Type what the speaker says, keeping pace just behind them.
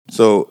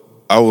So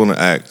I want to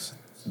ask,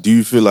 do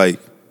you feel like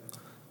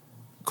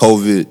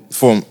COVID,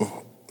 from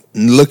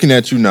looking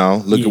at you now,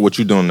 look at what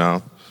you're doing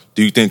now,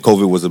 do you think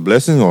COVID was a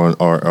blessing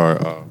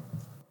or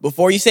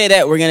Before you say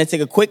that, we're going to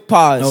take a quick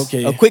pause.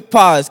 Okay. A quick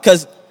pause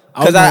because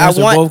I I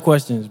want both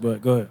questions,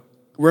 but go ahead.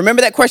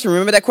 Remember that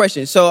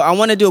question. So I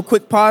want to do a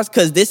quick pause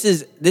because this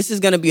is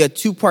going to be a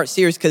 2-part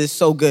series because it's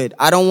so good.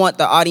 I don't want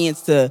the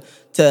audience to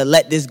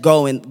let this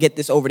go and get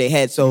this over their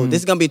head. So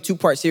this is going to be a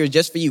 2-part series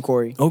just for you,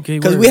 Corey. Okay.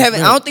 Because we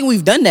haven't. I don't think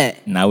we've done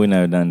that. No, we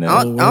never done that.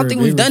 I don't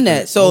think we've done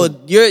that. So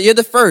you're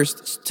the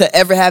first to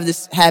ever have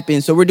this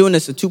happen. So we're doing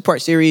this a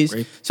 2-part series.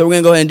 Great. So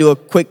we're going to go ahead and do a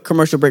quick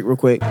commercial break real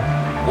quick.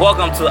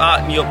 Welcome to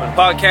Out in the Open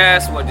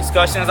podcast, where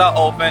discussions are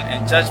open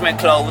and judgment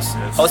closed.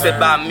 Hosted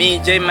by me,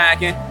 Jay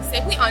Mackin,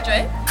 Simply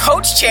Andre,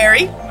 Coach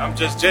Cherry, I'm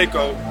just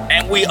Jacob.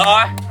 and we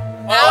are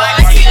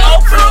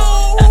RTO Crew.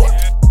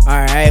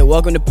 All right,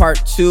 welcome to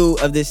part 2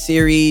 of this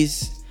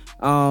series.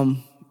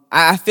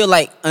 I feel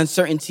like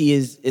uncertainty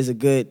is a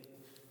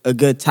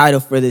good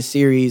title for this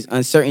series.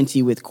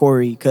 Uncertainty with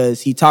Corey,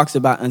 because he talks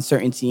about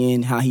uncertainty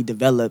and how he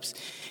develops,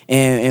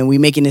 and we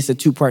making this a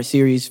 2-part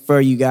series for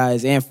you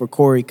guys and for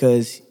Corey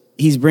because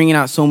he's bringing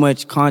out so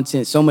much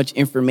content, so much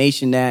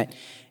information that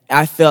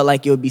I felt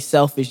like it would be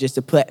selfish just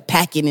to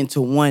pack it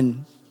into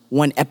one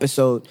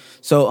episode.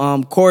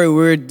 So, Corey, we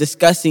were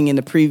discussing in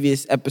the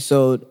previous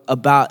episode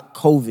about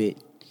COVID.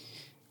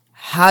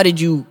 How did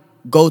you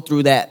go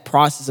through that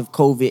process of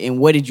COVID, and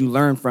what did you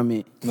learn from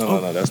it?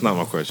 No, that's not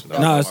my question.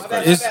 No,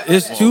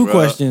 it's 2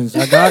 questions.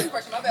 I got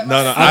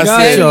I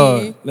said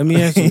y'all. Let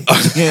me answer.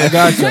 I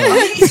got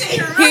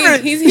y'all.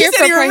 He's here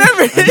for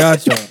part. I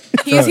got y'all.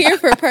 He's here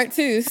for part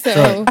 2.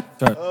 So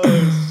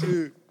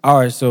Sorry. All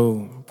right,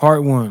 so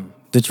part 1,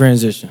 the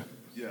transition.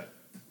 Yeah.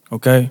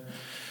 Okay?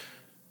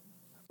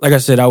 Like I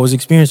said, I was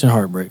experiencing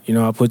heartbreak. You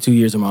know, I put 2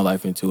 years of my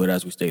life into it,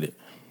 as we stated.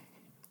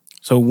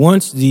 So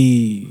once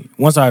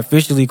I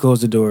officially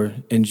closed the door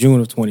in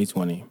June of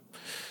 2020,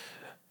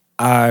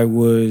 I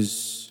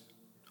was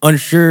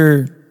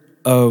unsure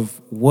of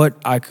what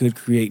I could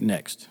create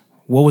next.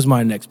 What was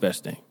my next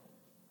best thing,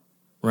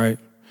 right?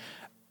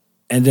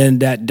 And then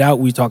that doubt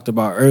we talked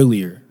about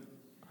earlier,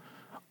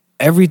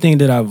 everything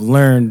that I've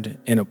learned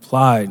and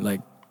applied, like,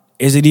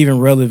 is it even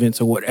relevant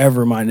to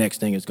whatever my next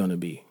thing is going to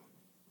be?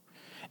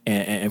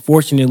 And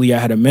fortunately, I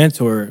had a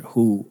mentor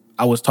who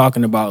I was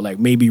talking about, like,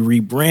 maybe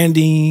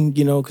rebranding,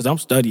 you know, because I'm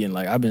studying.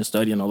 Like, I've been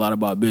studying a lot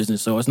about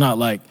business. So it's not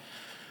like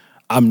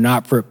I'm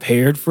not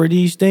prepared for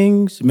these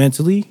things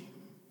mentally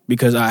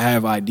because I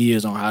have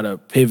ideas on how to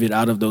pivot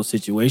out of those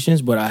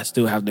situations, but I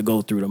still have to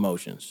go through the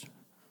motions,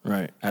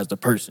 right, as the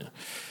person.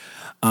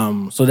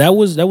 So that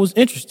was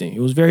interesting.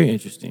 It was very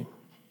interesting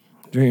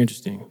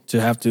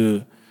to have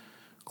to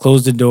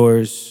close the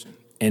doors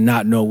and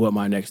not know what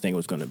my next thing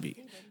was going to be.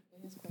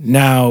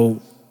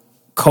 Now,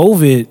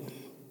 COVID,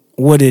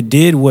 what it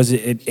did was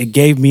it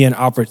gave me an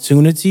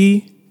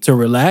opportunity to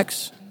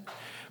relax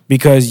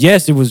because,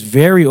 yes, it was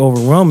very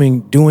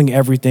overwhelming doing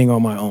everything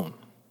on my own.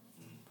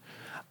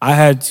 I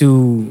had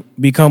to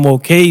become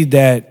okay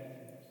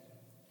that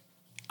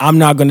I'm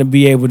not going to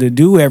be able to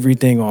do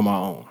everything on my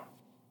own.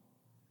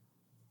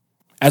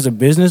 As a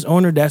business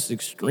owner, that's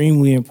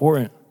extremely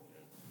important.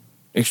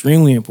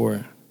 Extremely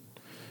important.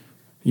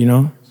 You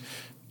know?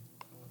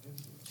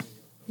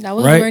 that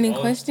was Right. a burning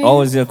question. What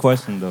was your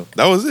question, though?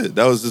 That was it.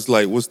 That was just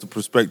like, what's the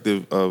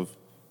perspective of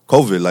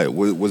COVID? Like,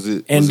 was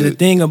it? And was the it,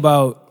 thing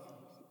about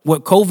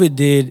what COVID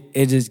did,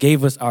 it just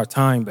gave us our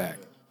time back.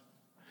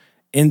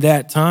 In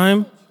that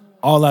time,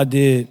 all I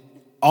did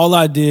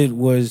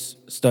was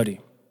study.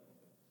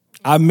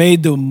 I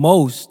made the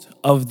most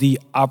of the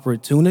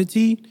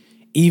opportunity,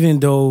 even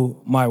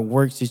though my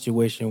work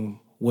situation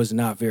was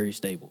not very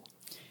stable.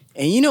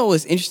 And you know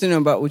what's interesting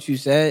about what you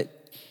said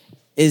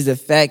is the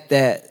fact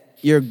that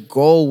your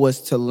goal was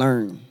to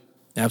learn.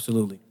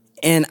 Absolutely.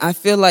 And I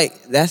feel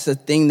like that's a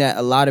thing that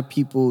a lot of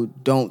people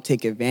don't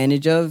take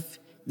advantage of.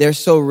 They're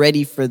so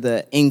ready for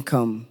the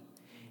income.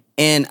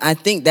 And I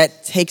think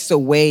that takes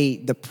away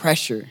the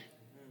pressure.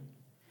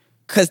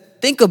 Because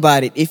think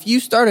about it. If you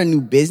start a new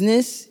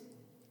business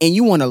and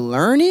you want to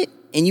learn it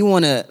and you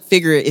want to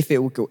figure if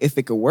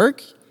it could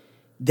work,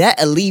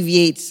 that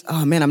alleviates,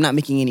 oh man, I'm not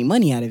making any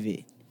money out of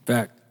it.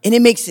 Fact. And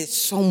it makes it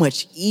so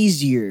much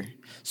easier.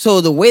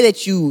 So the way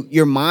that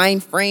your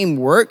mind frame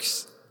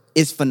works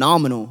is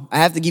phenomenal. I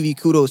have to give you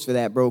kudos for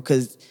that, bro,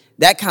 because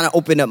that kind of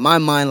opened up my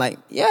mind like,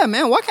 yeah,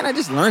 man, why can't I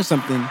just learn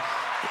something?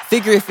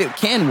 Figure if it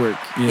can work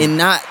and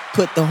not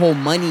put the whole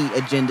money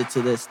agenda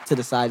to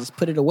the side. Just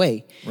put it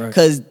away.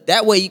 Because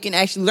that way you can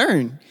actually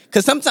learn.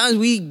 Because sometimes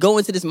we go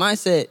into this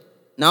mindset,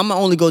 now I'm going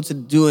to only go to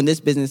doing this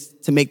business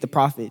to make the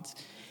profits.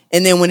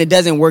 And then when it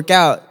doesn't work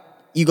out,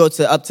 you go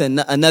up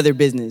to another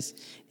business.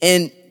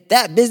 And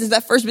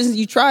that first business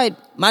you tried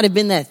might have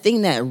been that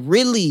thing that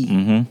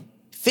really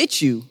fit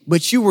you,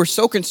 but you were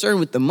so concerned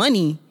with the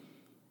money,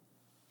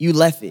 you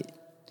left it.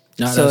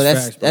 Nah, so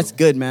that's facts, bro. that's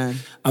good, man.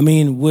 I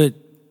mean,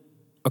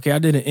 I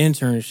did an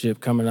internship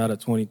coming out of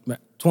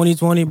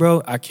 2020,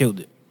 bro. I killed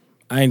it.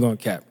 I ain't gonna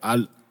cap.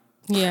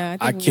 Yeah,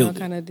 I I think we killed all it.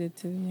 kind of did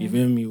too. Yeah. You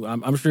feel me?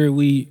 I'm sure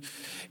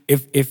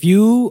if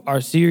you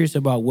are serious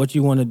about what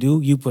you want to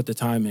do, you put the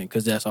time in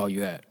because that's all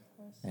you had.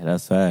 Yeah,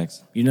 that's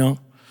facts. You know?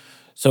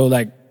 So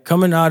like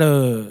coming out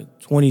of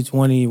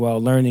 2020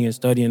 while learning and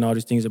studying all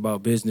these things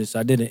about business,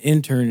 I did an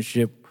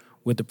internship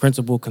with the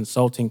principal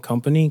consulting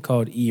company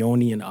called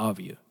Eoni and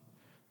Avia.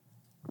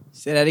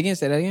 Say that again.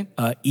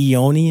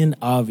 Eoni and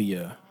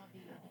Avia.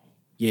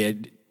 Yeah,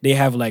 they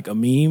have like a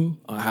meme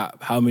on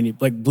how many,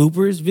 like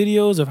bloopers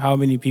videos of how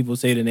many people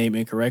say the name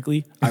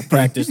incorrectly. I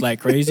practice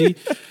like crazy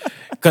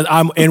because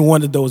I'm in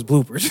one of those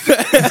bloopers.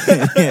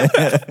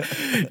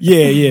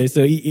 Yeah.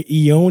 So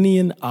Eoni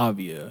and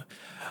Avia,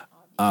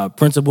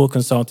 principal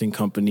consulting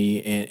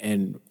company,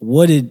 and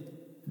what did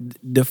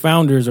the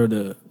founders or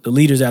the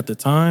leaders at the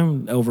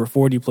time, over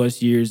 40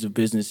 plus years of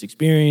business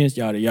experience,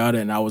 yada, yada,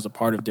 and I was a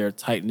part of their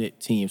tight-knit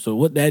team. So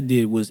what that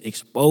did was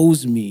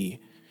expose me.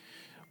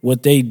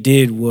 What they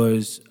did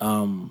was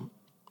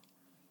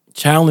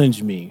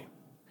challenge me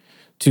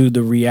to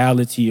the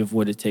reality of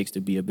what it takes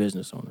to be a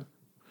business owner.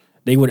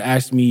 They would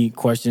ask me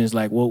questions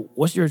like, well,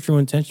 what's your true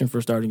intention for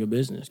starting a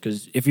business?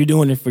 Because if you're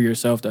doing it for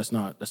yourself, that's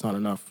not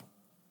enough.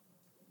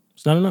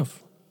 It's not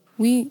enough.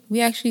 We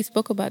actually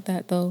spoke about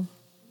that though.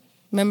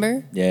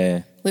 Remember?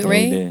 Yeah. With yeah,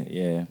 Ray? We did.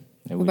 Yeah.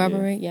 With Barbara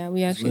Ray? Yeah,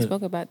 we actually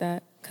spoke about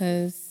that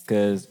because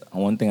Because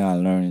one thing I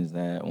learned is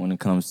that when it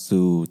comes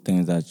to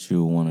things that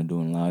you want to do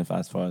in life,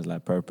 as far as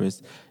like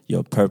purpose,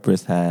 your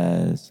purpose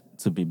has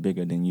to be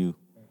bigger than you.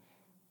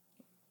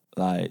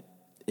 Like,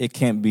 it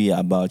can't be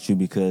about you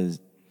because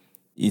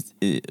then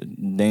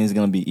it's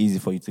going to be easy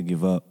for you to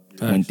give up.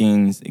 When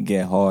things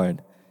get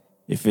hard.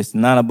 If it's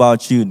not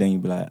about you, then you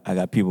be like, I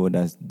got people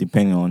that's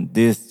depending on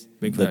this,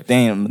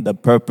 the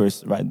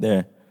purpose right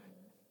there.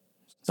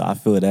 So I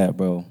feel that,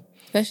 bro.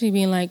 especially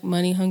being like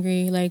money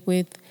hungry, like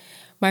with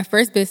my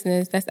first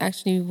business, that's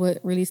actually what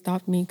really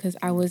stopped me because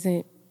I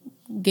wasn't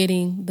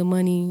getting the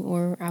money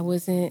or I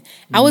was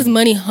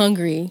money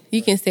hungry.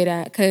 You can say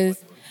that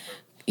because,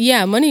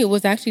 yeah, money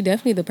was actually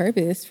definitely the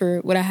purpose for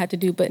what I had to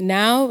do. But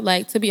now,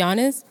 like, to be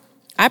honest,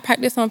 I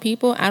practice on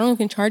people. I don't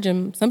even charge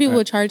them. Some people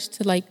would charge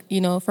to like,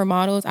 for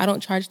models. I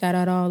don't charge that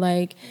at all.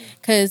 Like,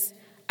 because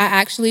I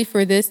actually,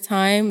 for this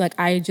time, like,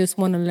 I just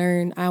want to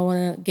learn. I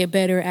want to get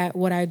better at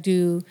what I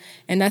do.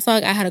 And that's why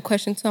I had a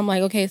question too. I'm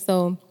like, okay,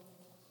 so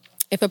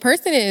if a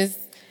person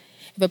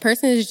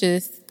is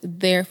just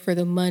there for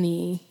the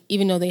money,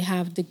 even though they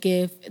have the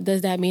gift,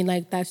 does that mean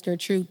like that's their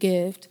true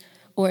gift?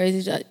 Or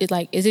is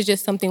it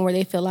just something where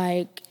they feel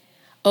like,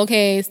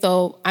 okay,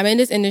 so I'm in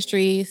this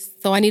industry,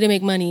 so I need to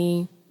make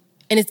money,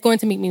 and it's going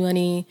to make me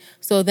money.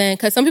 So then,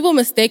 because some people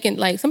mistake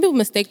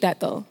that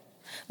though.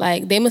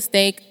 Like, they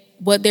mistake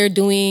what they're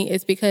doing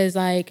is because,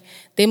 like,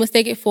 they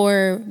mistake it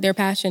for their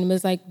passion. But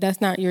it's like, that's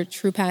not your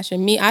true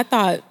passion. Me, I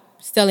thought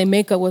selling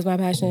makeup was my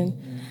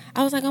passion.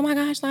 I was like, oh my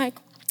gosh, like,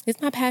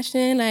 it's my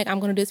passion. Like, I'm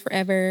going to do this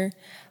forever.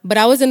 But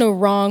I was in the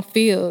wrong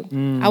field.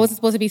 I wasn't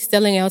supposed to be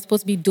selling it. I was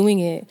supposed to be doing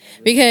it.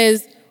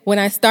 Because when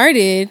I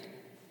started,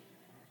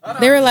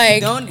 they were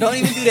like... Don't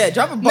even do that.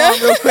 Drop a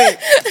bomb real quick.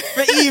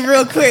 For Eve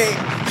real quick.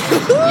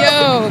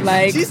 Yo,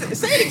 like...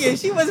 Say it again.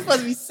 She wasn't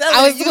supposed to be selling.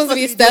 I was supposed to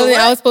be selling.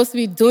 I was supposed to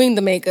be doing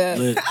the makeup.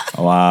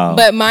 Wow.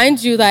 But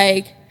mind you,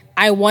 like,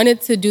 I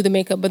wanted to do the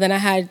makeup, but then I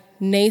had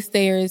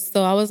naysayers.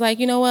 So I was like,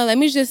 you know what? Let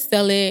me just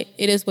sell it.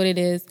 It is what it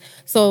is.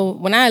 So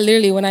when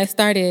I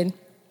started,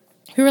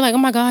 people were like, oh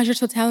my gosh, you're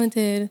so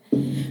talented.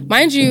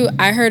 Mind you,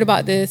 I heard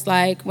about this,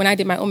 like, when I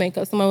did my own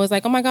makeup. Someone was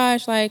like, oh my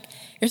gosh, like,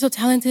 you're so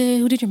talented.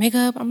 Who did your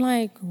makeup? I'm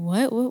like,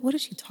 what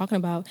is she talking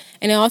about?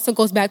 And it also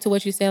goes back to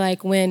what you say,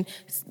 like, when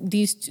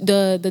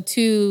the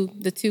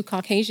two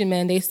Caucasian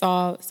men, they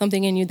saw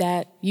something in you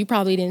that you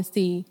probably didn't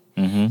see.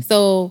 Mm-hmm.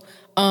 So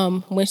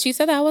when she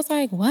said that, I was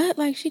like, what?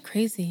 Like, she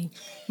crazy.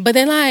 But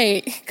then,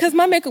 like, because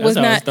my makeup was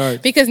not,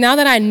 because now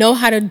that I know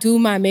how to do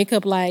my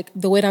makeup, like,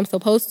 the way that I'm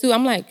supposed to,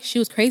 I'm like, she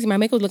was crazy. My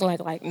makeup was looking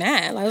like nah.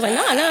 I was like,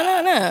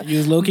 no. You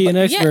was low-key an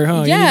expert,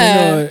 huh?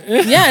 Yeah. You didn't even know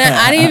it. Yeah,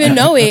 I didn't even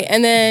know it.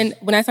 And then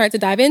when I started to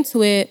dive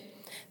into it,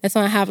 that's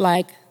when I have,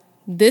 like,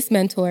 this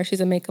mentor.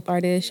 She's a makeup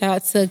artist. Shout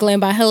out to Glen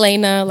by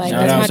Helena. Like,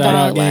 that's my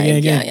dog.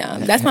 Like, yeah.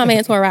 That's my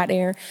mentor right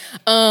there.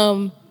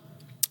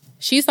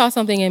 She saw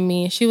something in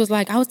me. She was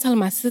like, I was telling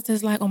my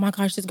sisters, like, oh my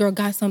gosh, this girl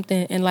got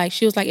something. And like,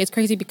 she was like, it's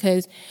crazy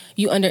because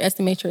you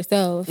underestimate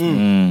yourself.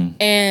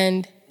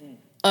 And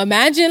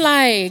imagine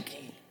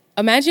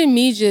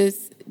me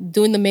just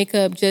doing the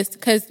makeup just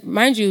because,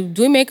 mind you,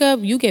 doing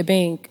makeup, you get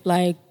bank.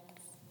 Like,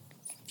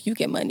 you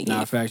get money.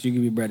 Nah, facts, you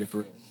can be breaded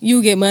for it.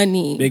 You get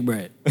money. Big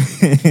bread.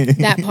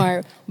 That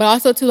part. But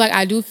also too, like,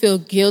 I do feel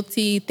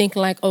guilty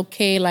thinking like,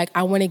 okay, like,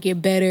 I want to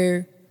get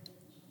better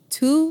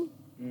too.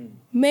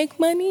 Make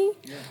money,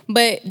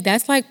 but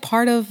that's like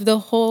part of the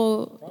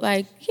whole,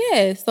 like,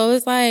 yeah. So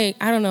it's like,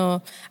 I don't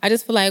know. I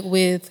just feel like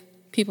with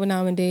people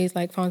nowadays,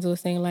 like Fonzo was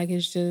saying, like,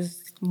 it's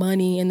just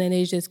money and then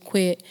they just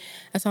quit.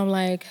 And so I'm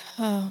like,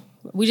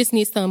 we just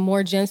need some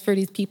more gems for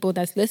these people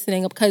that's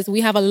listening because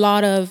we have a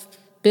lot of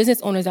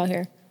business owners out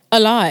here. A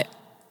lot.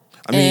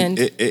 I mean,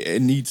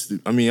 it needs to.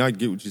 I mean, I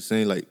get what you're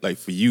saying. Like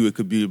for you, it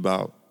could be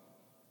about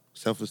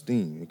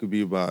self-esteem. It could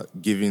be about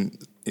giving.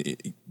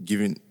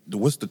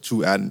 What's the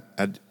true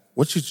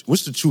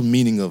what's the true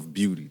meaning of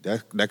beauty?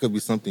 That could be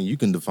something you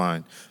can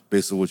define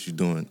based on what you're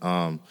doing.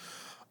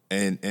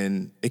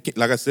 And it can,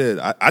 like I said,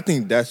 I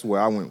think that's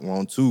where I went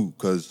wrong too,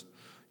 because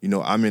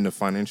I'm in the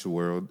financial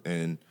world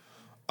and.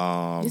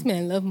 This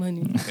man love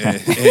money. And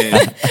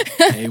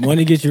Hey,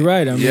 money gets you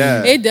right. I mean,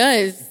 yeah, It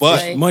does.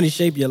 But money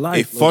shape your it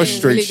life.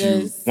 frustrates It really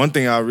you. does. One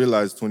thing I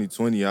realized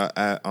 2020,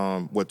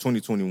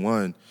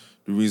 2021,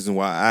 the reason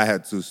why I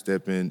had to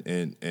step in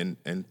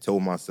and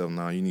told myself,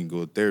 now you need to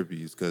go to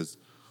therapy is because,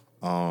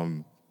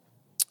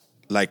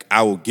 like,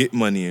 I will get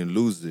money and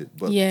lose it,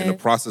 but Yeah. in the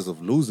process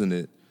of losing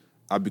it,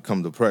 I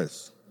become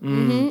depressed.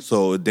 Mm-hmm.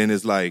 So then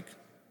it's like,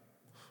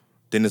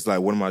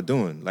 what am I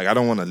doing? Like, I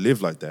don't want to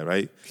live like that,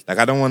 right? Like,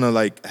 I don't want to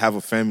like have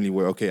a family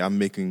where, okay,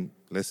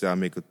 let's say I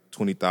make a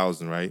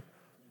 20,000, right,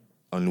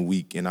 on the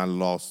week, and I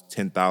lost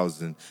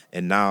 10,000,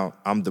 and now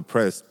I'm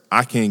depressed.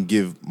 I can't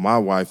give my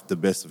wife the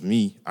best of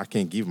me. I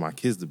can't give my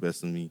kids the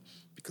best of me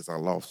because I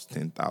lost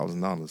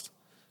 $10,000.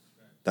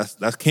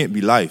 That can't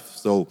be life.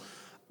 So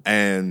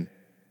I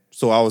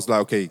was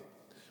like, okay,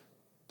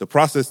 the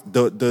process,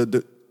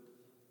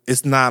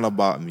 it's not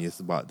about me. It's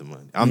about the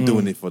money. I'm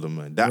doing it for the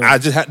money. I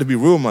just had to be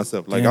real with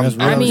myself. Like, Yeah, that's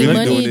real. I mean, really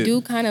money doing it.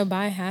 do kind of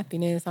buy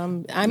happiness. I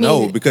mean,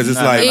 No, because it's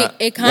like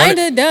it kind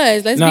of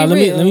does. Let's Nah, be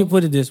real. let me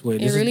put it this way.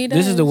 It really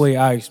This is the does. way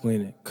I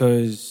explain it,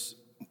 because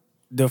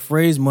the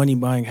phrase "money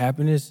buying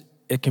happiness"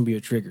 it can be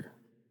a trigger.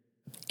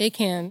 It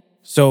can.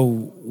 So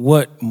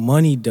what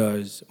money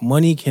does,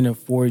 money can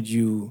afford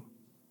you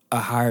a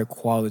higher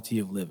quality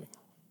of living.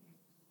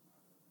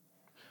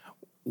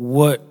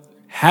 What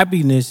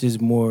happiness is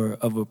more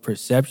of a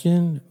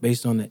perception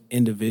based on the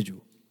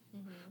individual.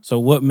 So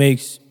what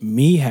makes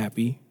me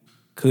happy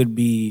could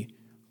be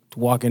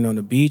walking on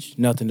the beach,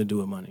 nothing to do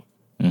with money.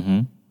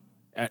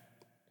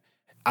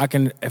 I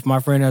can, if my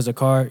friend has a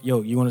car,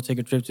 yo, you want to take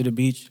a trip to the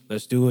beach?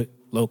 Let's do it,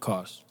 low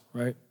cost,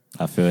 right?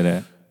 I feel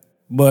that.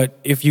 But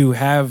if you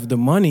have the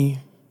money,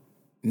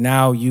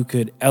 now you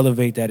could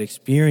elevate that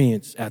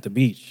experience at the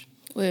beach.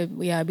 With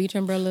beach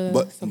umbrella.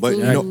 But some but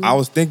food. I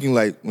was thinking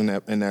like in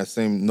that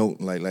same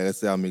note, like let's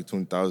say I make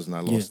 20,000,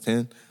 I lost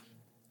 10.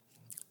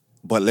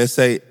 But let's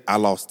say I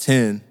lost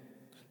 10,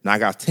 now I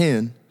got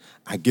 10,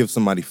 I give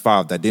somebody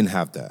 5 that didn't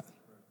have that.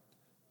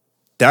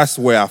 That's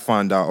where I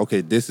find out,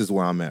 okay, this is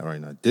where I'm at right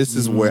now. This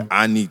is where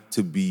I need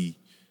to be.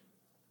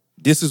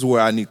 This is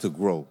where I need to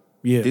grow.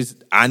 Yeah.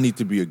 I need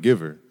to be a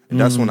giver. And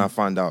that's when I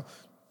find out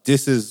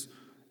this is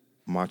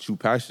my true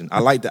passion. I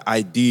like the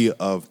idea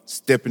of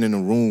stepping in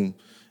a room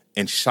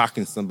and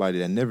shocking somebody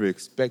that never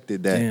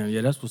expected that Damn,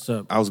 yeah, that's what's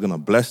up. I was gonna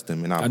bless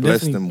them, and I I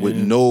blessed definitely- them with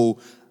yeah.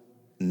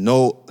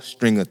 no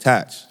string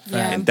attached.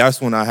 Yeah. And that's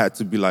when I had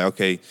to be like,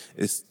 okay,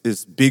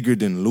 it's bigger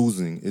than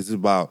losing. It's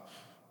about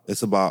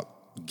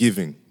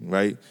giving,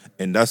 right?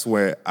 And that's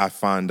where I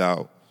find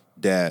out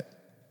that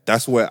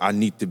that's where I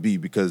need to be,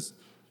 because,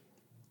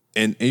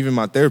 and even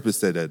my therapist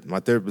said that. My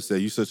therapist said,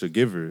 "You're such a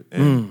giver,"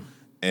 and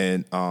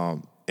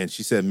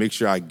she said, "Make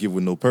sure I give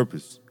with no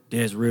purpose."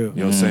 Yeah, it's real. You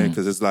know what I'm saying?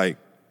 Because it's like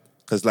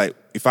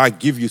if I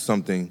give you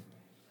something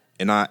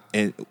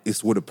and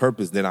it's with a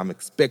purpose, then I'm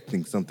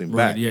expecting something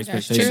Right, back. yeah, That's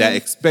expectation. true. And that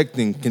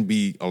expecting can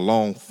be a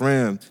long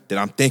frame that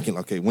I'm thinking,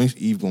 okay, when's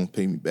Eve gonna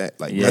pay me back?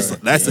 Like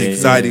that's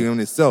exciting in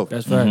itself.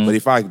 That's right. But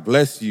if I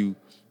bless you,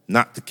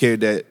 not to care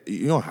that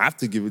you don't have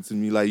to give it to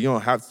me, like you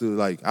don't have to,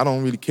 like I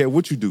don't really care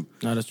what you do.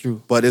 No, that's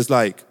true. But it's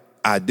like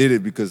I did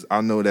it because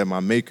I know that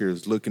my maker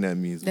is looking at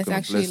me. Is That's gonna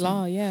actually bless me.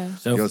 law, yeah. You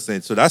know what I'm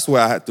saying? So that's where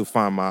I had to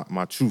find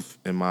my truth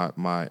and my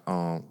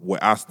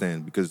where I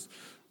stand, because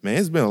man,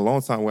 it's been a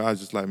long time where I was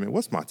just like, man,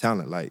 what's my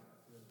talent? Like,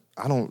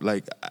 I don't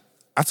like.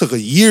 I took a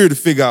year to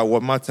figure out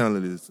what my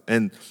talent is,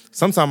 and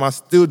sometimes I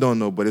still don't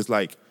know. But it's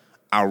like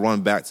I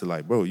run back to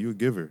like, bro, you're a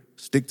giver.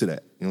 Stick to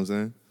that. You know what I'm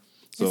saying?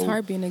 It's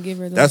hard being a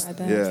giver though, that's- like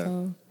that. yeah.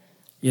 So.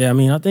 Yeah, I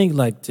mean, I think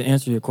like to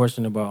answer your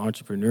question about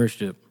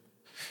entrepreneurship,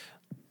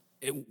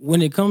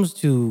 when it comes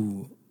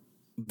to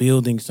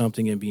building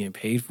something and being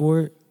paid for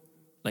it,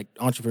 like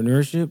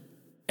entrepreneurship,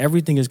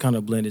 everything is kind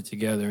of blended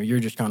together, and you're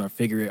just kind of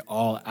figure it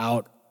all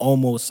out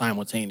almost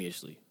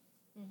simultaneously,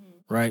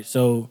 right?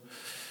 So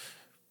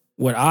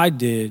what I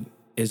did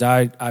is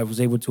I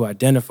was able to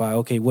identify,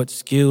 okay, what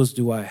skills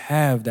do I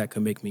have that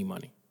could make me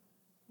money,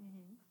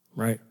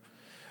 right?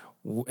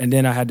 And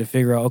then I had to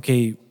figure out,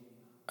 okay,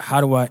 how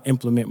do I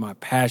implement my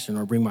passion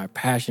or bring my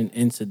passion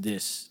into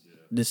this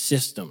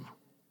system,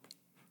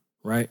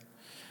 right?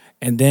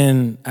 And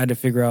then I had to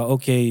figure out,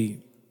 okay,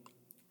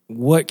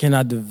 what can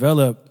I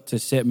develop to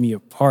set me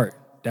apart?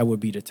 That would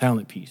be the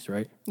talent piece,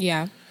 right?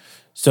 Yeah.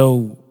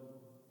 So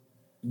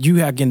you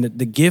have, again,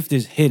 the gift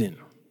is hidden.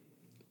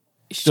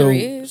 Sure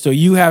is. So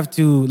you have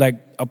to, like,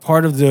 a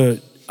part of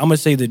the, I'm going to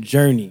say the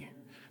journey,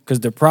 because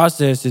the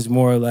process is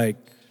more like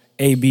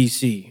A, B,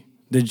 C.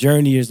 The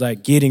journey is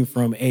like getting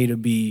from A to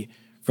B,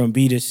 from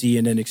B to C,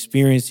 and then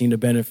experiencing the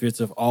benefits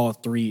of all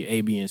three,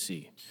 A, B, and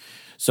C.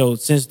 So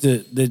since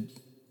the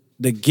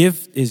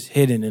gift is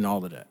hidden in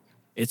all of that,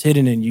 it's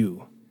hidden in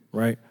you,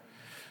 right?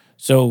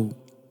 So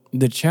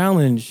the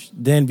challenge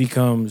then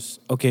becomes,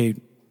 okay,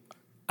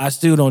 I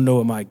still don't know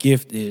what my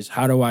gift is.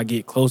 How do I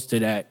get close to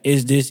that?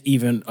 Is this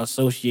even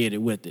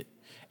associated with it?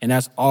 And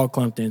that's all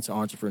clumped into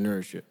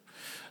entrepreneurship.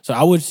 So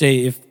I would say,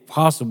 if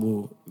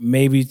possible,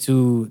 maybe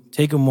to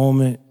take a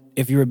moment,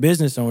 if you're a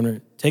business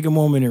owner, take a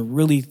moment and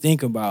really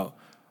think about,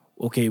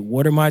 okay,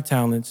 what are my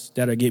talents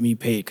that'll get me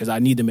paid? Because I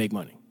need to make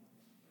money,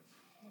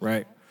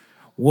 right?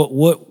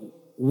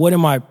 What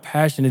am I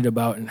passionate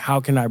about, and how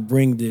can I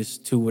bring this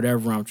to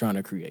whatever I'm trying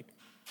to create?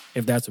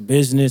 If that's a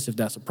business, if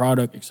that's a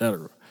product, et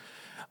cetera.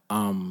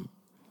 And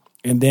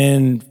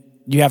then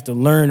you have to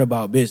learn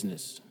about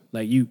business.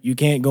 Like you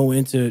can't go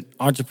into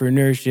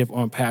entrepreneurship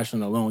on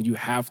passion alone. You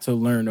have to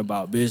learn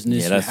about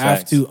business. Yeah, you have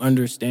facts. to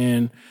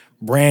understand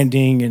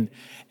branding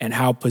and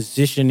how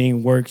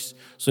positioning works,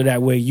 so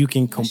that way you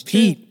can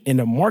compete in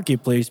the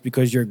marketplace,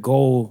 because your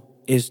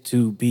goal is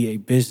to be a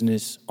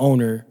business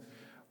owner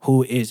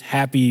who is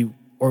happy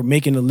or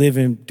making a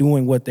living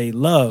doing what they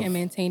love And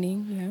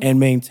maintaining, yeah. and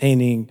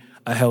maintaining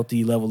a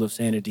healthy level of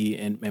sanity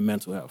and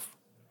mental health.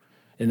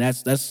 And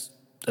that's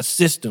a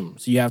system.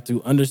 So you have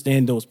to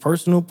understand those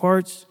personal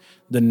parts,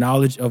 the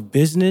knowledge of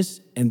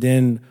business, and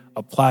then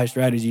apply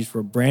strategies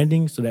for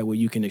branding, so that way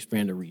you can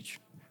expand the reach.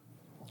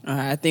 All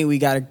right, I think we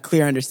got a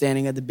clear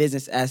understanding of the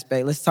business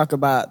aspect. Let's talk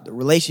about the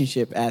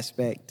relationship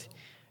aspect.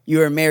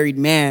 You're a married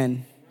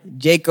man.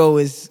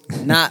 Jaco is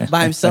not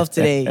by himself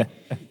today.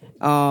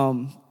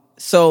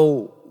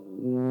 So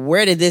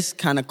where did this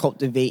kind of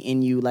cultivate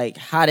in you? Like,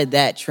 how did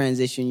that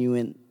transition you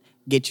and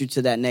get you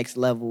to that next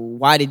level?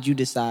 Why did you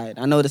decide?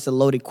 I know that's a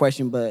loaded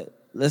question, but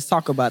let's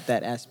talk about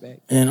that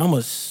aspect. And I'm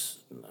gonna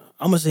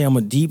say I'm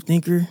a deep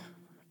thinker,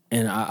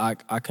 and I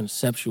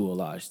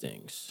conceptualize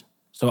things.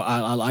 So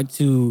I like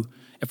to,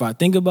 if I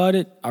think about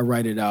it, I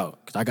write it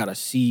out, because I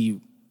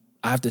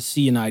have to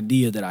see an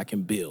idea that I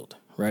can build,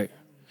 right?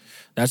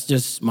 That's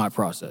just my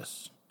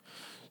process.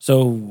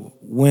 So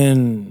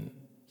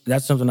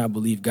that's something I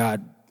believe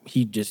God,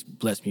 he just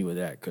blessed me with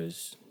that,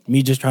 because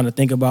me just trying to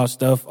think about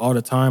stuff all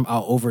the time,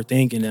 I'll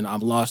overthink, and then I'm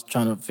lost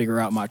trying to figure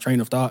out my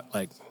train of thought.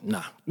 Like,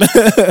 nah.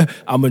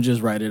 I'm going to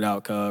just write it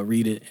out,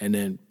 read it, and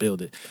then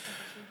build it.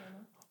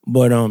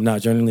 But,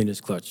 journaling is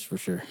clutch, for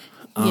sure.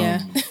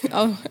 Yeah.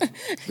 Oh.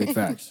 Big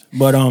facts.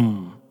 But,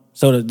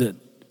 so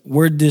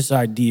where this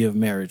idea of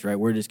marriage, right,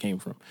 where this came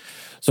from.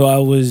 So I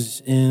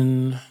was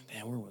where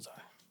was I?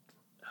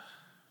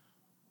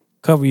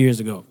 A couple years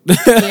ago.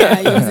 Yeah,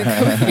 you was a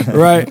couple.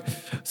 Right.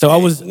 So I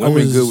was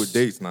good with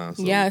dates now.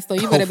 So Yeah, so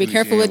you better be hopefully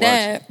careful she with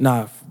ain't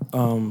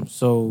that.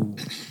 So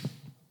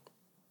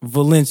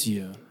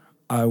Valencia,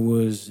 I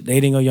was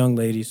dating a young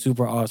lady,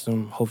 super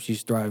awesome. Hope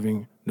she's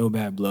thriving. No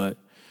bad blood.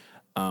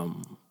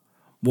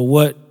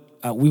 But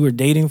we were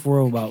dating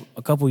for about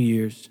a couple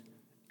years,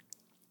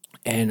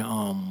 and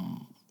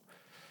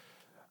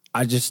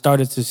I just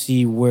started to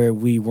see where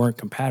we weren't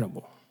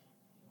compatible.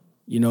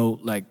 You know,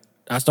 like,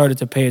 I started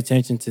to pay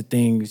attention to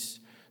things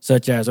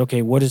such as,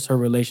 okay, what is her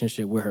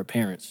relationship with her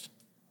parents?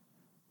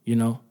 You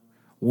know,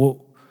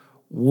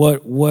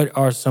 what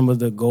are some of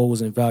the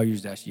goals and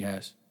values that she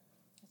has?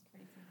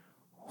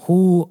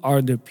 Who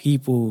are the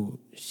people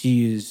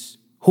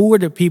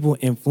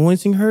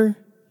influencing her?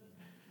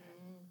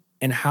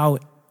 And how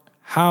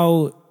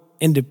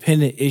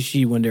independent is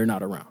she when they're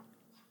not around?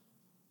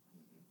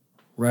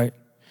 Right?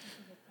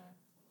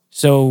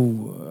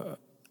 So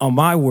on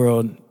my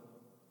world,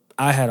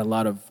 I had a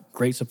lot of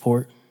great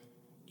support.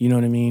 You know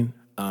what I mean?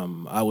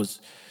 I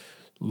was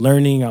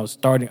learning, I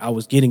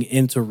was getting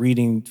into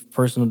reading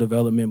personal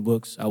development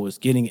books. I was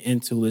getting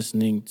into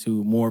listening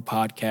to more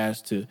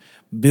podcasts to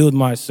build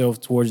myself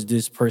towards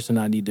this person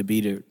I need to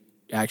be to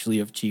actually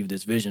achieve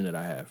this vision that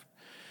I have.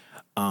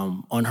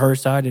 On her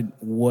side, it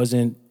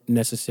wasn't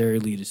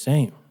necessarily the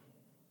same.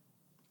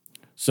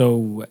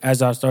 So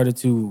as I started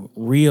to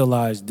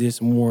realize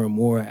this more and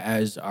more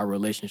as our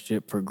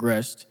relationship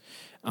progressed,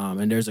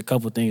 and there's a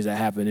couple things that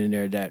happened in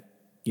there that,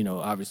 you know,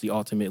 obviously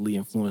ultimately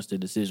influenced the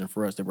decision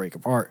for us to break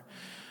apart.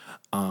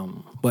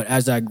 But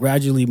as I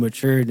gradually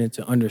matured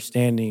into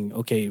understanding,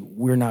 okay,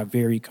 we're not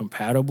very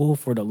compatible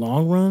for the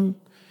long run,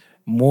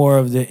 more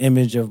of the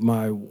image of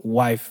my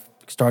wife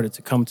started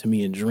to come to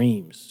me in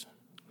dreams.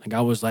 Like,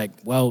 I was like,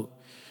 well,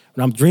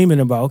 when I'm dreaming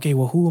about, okay,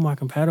 well, who am I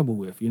compatible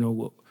with? You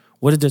know,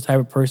 what is the type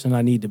of person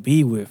I need to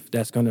be with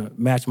that's going to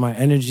match my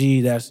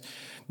energy, that's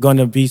going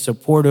to be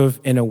supportive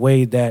in a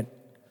way that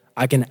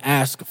I can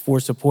ask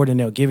for support and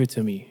they'll give it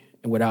to me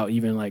without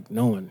even, like,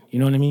 knowing. You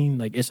know what I mean?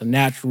 Like, it's a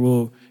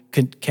natural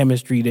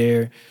chemistry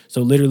there.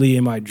 So literally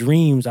in my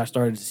dreams, I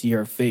started to see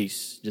her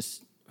face,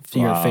 just see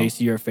her face,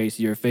 see her face,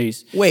 see her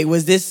face. Wait,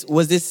 was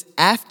this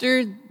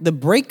after the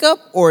breakup,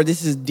 or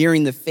this is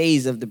during the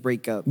phase of the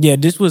breakup? Yeah,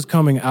 this was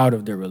coming out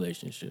of their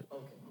relationship.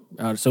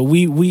 So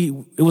it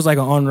was like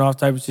an on and off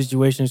type of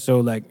situation.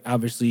 So, like,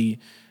 obviously,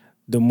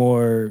 the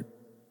more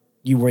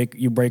you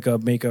break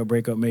up, make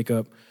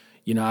up,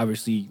 you know,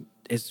 obviously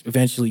it's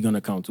eventually going to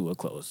come to a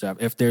close.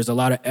 If there's a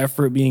lot of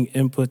effort being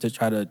input to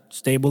try to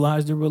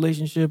stabilize the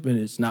relationship and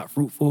it's not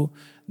fruitful,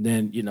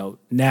 then, you know,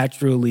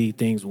 naturally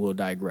things will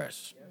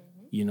digress.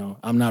 You know,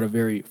 I'm not a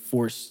very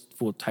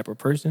forceful type of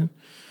person.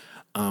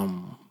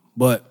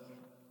 But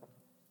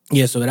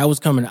yeah, so that was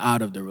coming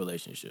out of the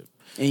relationship.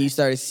 And you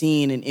started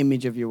seeing an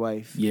image of your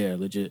wife. Yeah,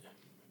 legit.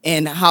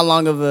 And how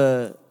long of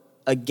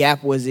a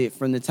gap was it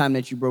from the time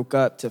that you broke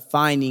up to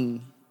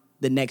finding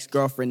the next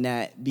girlfriend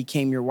that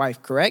became your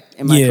wife, correct?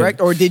 Am I correct?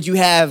 Or did you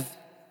have...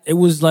 It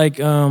was like,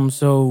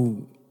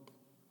 so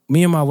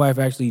me and my wife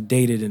actually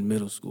dated in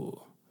middle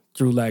school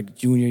through like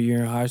junior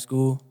year in high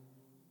school.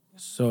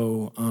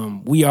 So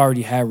we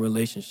already had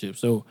relationships.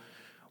 So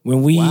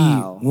when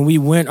we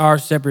went our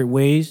separate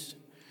ways,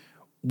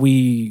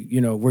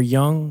 we're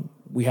young.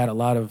 We had a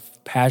lot of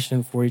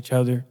passion for each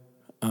other,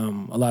 a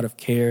lot of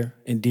care,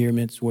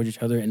 endearment towards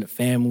each other, and the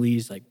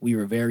families. Like we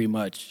were very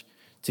much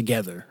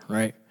together,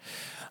 right?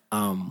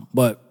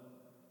 But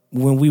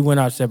when we went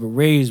our separate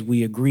ways,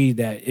 we agreed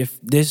that if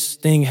this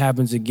thing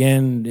happens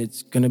again,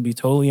 it's going to be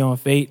totally on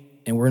fate,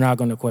 and we're not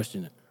going to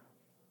question it.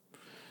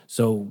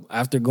 So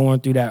after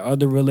going through that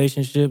other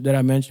relationship that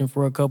I mentioned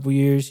for a couple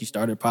years, she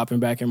started popping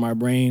back in my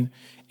brain,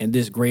 and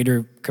this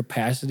greater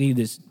capacity,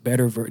 this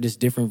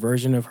different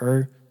version of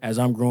her, as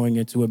I'm growing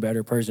into a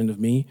better person of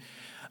me,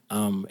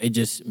 it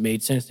just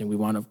made sense, and we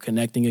wound up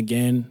connecting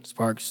again.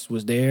 Sparks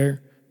was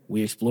there,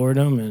 we explored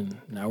them, and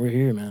now we're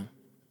here, man.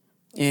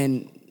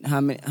 And how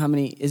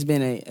many? It's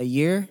been a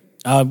year.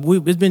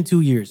 It's been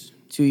 2 years.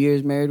 2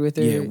 years married with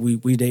her. Yeah,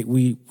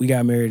 we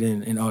got married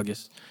in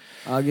August.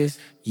 August.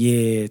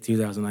 Yeah,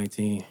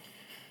 2019.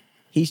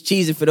 He's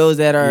cheesing for those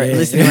that are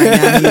listening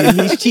right now.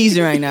 He's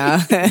cheesing right now.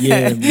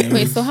 Yeah, man.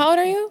 Wait, so how old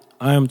are you?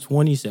 I am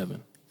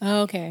 27.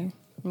 Oh, okay.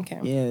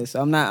 Yeah,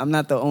 so I'm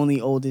not the only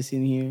oldest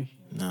in here.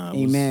 Nah,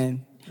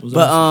 Amen. it was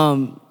But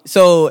awesome.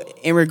 so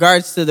in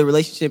regards to the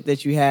relationship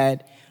that you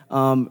had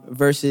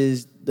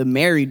versus the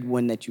married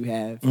one that you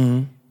have,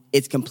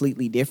 it's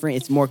completely different.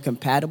 It's more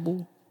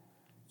compatible.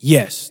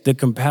 Yes, the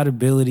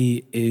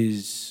compatibility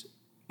is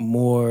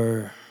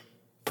more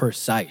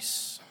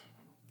precise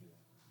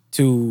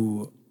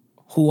to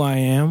who I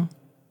am,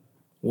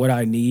 what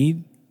I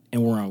need,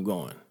 and where I'm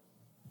going.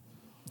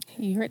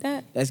 You heard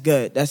that? That's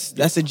good.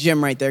 That's a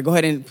gem right there. Go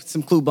ahead and put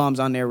some clue bombs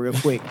on there real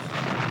quick.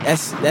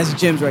 That's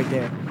gems right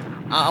there.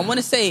 I want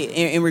to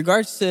say in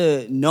regards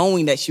to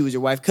knowing that she was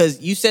your wife, because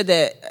you said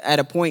that at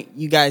a point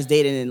you guys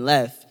dated and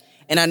left,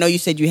 and I know you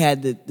said you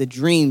had the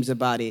dreams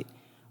about it,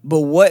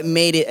 but what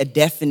made it a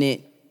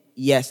definite,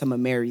 yes, I'm going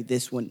to marry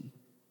this one?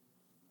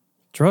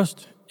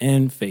 Trust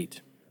and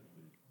fate.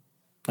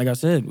 Like I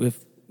said, if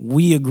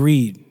we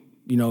agreed,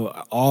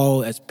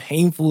 all as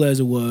painful as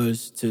it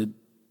was to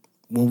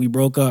when we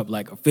broke up,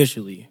 like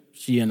officially,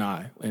 she and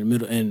I,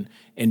 in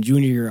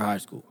junior year of high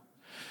school,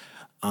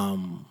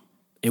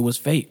 it was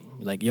fate.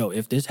 Like, yo,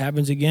 if this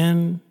happens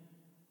again,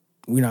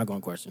 we're not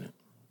gonna question it.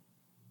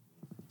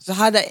 So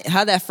how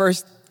that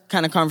first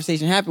kind of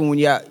conversation happened when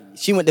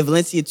she went to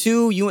Valencia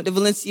too? You went to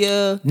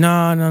Valencia?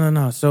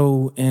 No.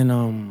 So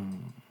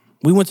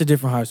we went to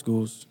different high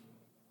schools.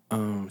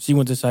 She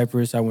went to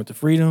Cypress, I went to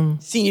Freedom.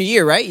 Senior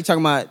year, right? You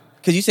talking about,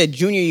 because you said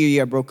junior year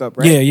you broke up,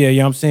 right?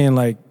 Yeah. I'm saying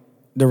like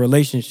the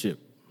relationship.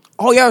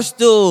 Oh, y'all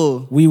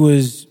still... We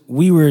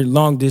were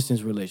long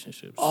distance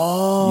relationships.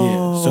 Oh,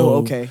 yeah. So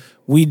okay.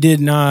 We did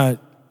not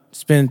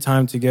spend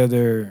time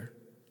together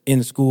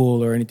in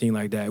school or anything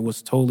like that. It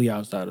was totally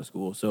outside of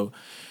school. So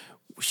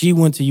she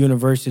went to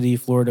university,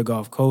 Florida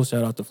Gulf Coast.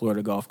 Shout out to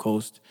Florida Gulf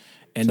Coast.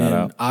 And Shout then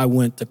out. I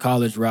went the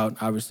college route.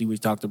 Obviously, we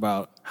talked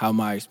about how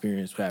my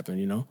experience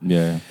happened,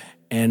 Yeah.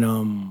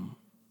 And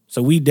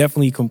so we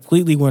definitely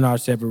completely went our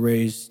separate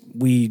ways.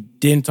 We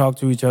didn't talk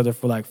to each other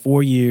for like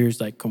 4 years,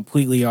 like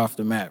completely off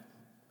the map.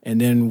 And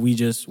then we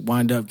just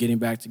wound up getting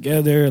back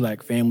together.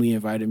 Like family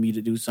invited me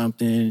to do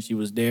something. She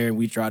was there and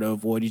we tried to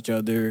avoid each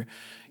other.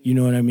 You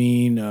know what I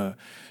mean?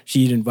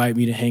 She'd invite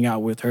me to hang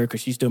out with her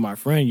because she's still my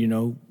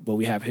friend, but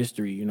we have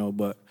history,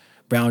 but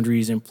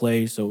boundaries in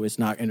place so it's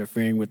not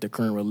interfering with the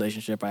current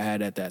relationship I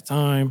had at that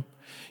time.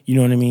 You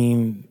know what I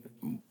mean?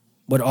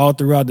 But all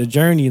throughout the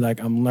journey, like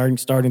I'm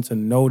starting to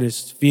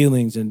notice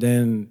feelings, and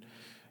then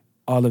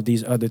all of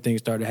these other things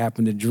started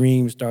happening. The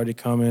dreams started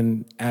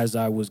coming as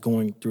I was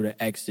going through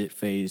the exit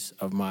phase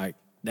of my,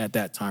 at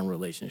that time,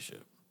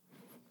 relationship.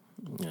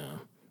 Yeah.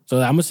 So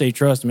I'm going to say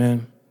trust,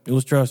 man. It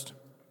was trust.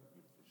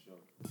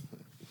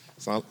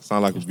 Sound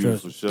like a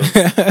beautiful show.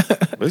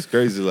 But it's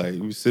crazy, like,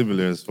 we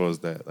similar as far as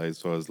that. Like,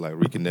 as far as, like,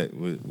 reconnecting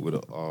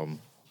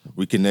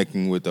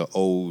with the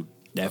old...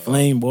 That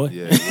flame, boy.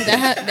 Yeah.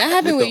 That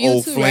happened with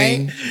you too,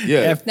 flame. right?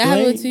 Yeah. That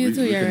happened with you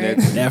too, yeah, right?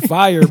 That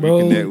fire,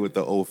 bro. Reconnect with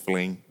the old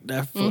flame.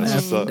 That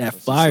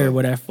That's fire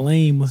with that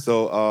flame.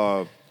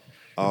 So,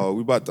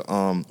 we about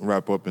to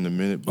wrap up in a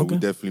minute, but we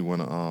definitely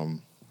want to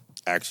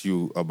ask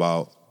you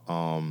about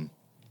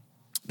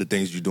the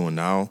things you're doing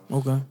now.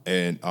 Okay.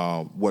 And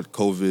what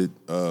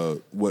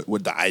COVID,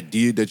 what the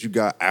idea that you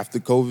got after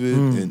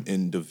COVID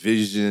and the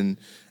vision,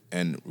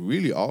 and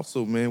really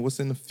also, man, what's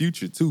in the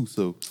future too.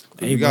 So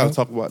we got to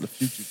talk about the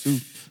future too.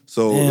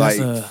 So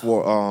question,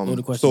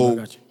 I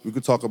got you. we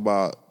could talk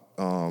about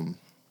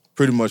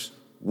pretty much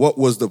what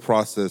was the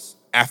process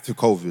after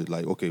COVID,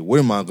 like, okay, what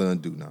am I gonna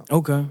do now?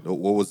 Okay.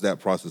 What was that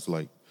process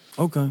like?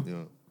 Okay. You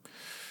know?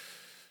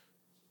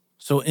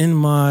 So in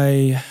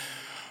my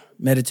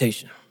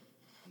meditation,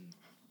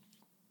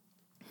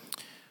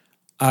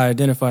 I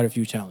identified a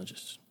few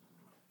challenges.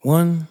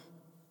 One,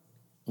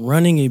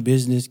 running a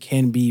business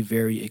can be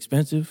very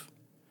expensive,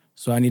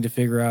 so I need to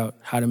figure out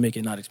how to make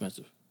it not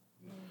expensive.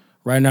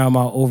 Right now,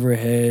 my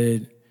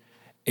overhead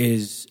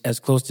is as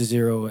close to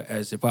zero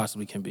as it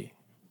possibly can be,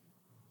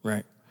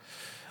 right?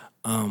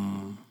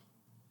 And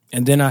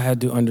then I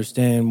had to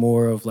understand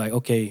more of like,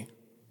 okay,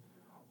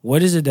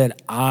 what is it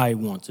that I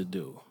want to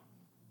do?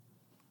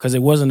 Because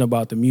it wasn't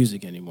about the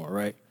music anymore,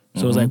 right?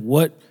 So it's like,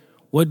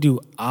 what do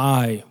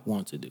I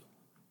want to do?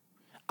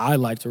 I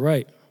like to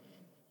write.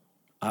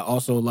 I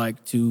also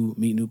like to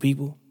meet new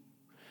people.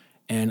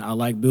 And I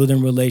like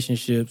building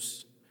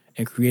relationships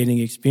and creating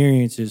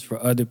experiences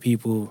for other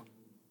people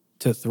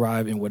to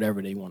thrive in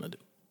whatever they want to do.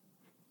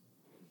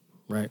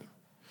 Right?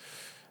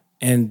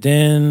 And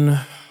then,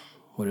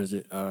 what is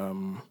it?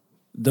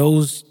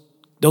 Those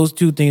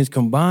two things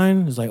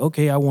combined is like,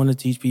 okay, I want to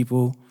teach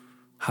people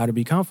how to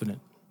be confident.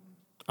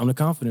 I'm the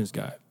confidence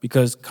guy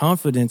because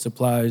confidence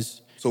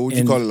applies. So would you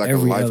in call it like a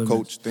every life element.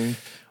 coach thing?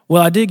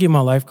 Well, I did get my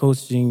life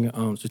coaching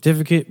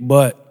certificate,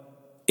 but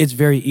it's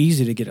very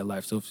easy to get a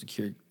life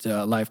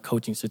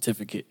coaching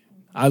certificate.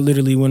 I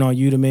literally went on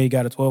Udemy,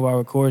 got a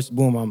 12-hour course.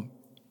 Boom,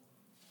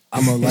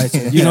 I'm a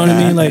licensed. You know what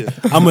I mean? Like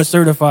I'm a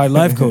certified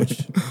life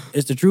coach.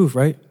 It's the truth,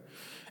 right?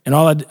 And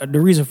the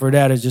reason for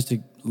that is just to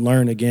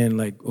learn again.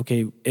 Like,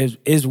 okay,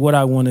 is what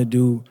I want to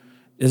do?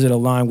 Is it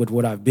aligned with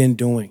what I've been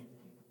doing?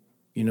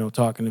 You know,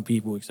 talking to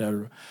people,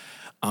 etc.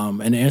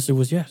 And the answer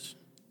was yes.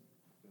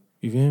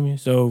 You feel me?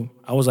 So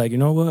I was like, you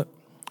know what?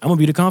 I'm gonna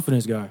be the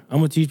confidence guy. I'm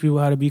gonna teach people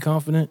how to be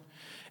confident,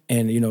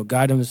 and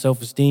guide them to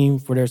self-esteem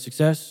for their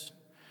success,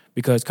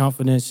 because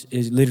confidence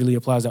literally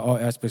applies to all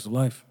aspects of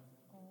life.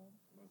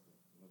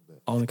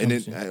 And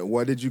then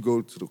why did you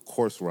go to the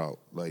course route?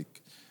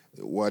 Like,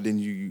 why didn't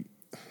you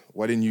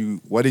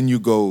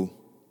go?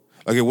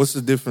 Okay, what's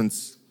the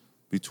difference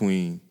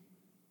between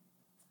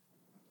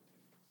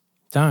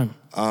time?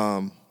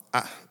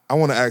 I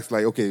want to ask,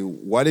 like, okay,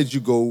 why did you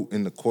go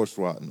in the course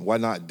route and why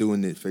not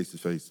doing it face to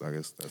face? I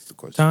guess that's the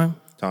question.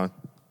 Time.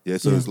 Yeah.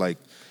 So it's like.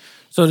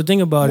 So the thing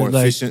about more it,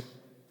 like, efficient.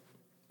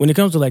 When it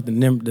comes to like the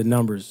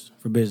numbers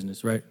for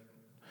business, right?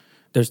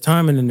 There's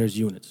time and then there's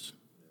units.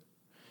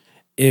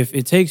 If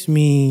it takes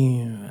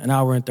me an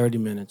hour and 30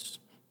 minutes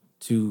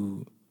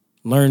to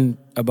learn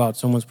about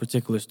someone's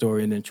particular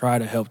story and then try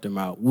to help them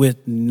out with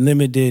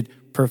limited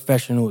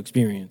professional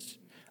experience,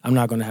 I'm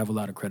not going to have a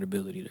lot of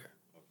credibility there.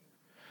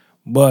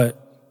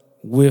 But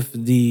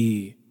with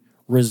the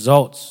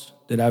results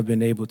that I've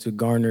been able to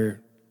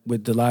garner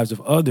with the lives of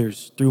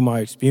others through my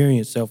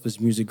experience, Selfless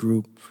Music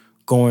Group,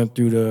 going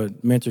through the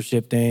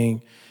mentorship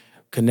thing,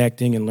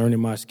 connecting and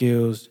learning my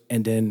skills,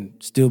 and then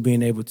still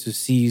being able to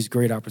seize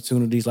great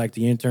opportunities like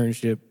the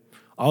internship,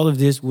 all of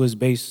this was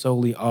based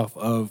solely off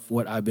of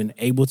what I've been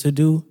able to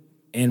do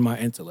and my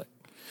intellect.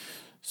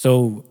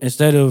 So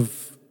instead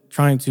of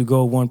trying to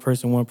go one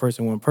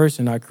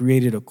person, I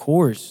created a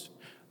course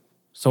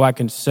so I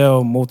can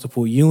sell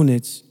multiple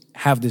units,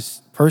 have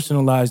this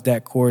personalize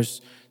that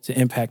course to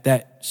impact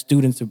that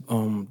student's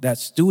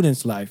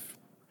life,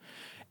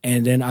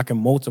 and then I can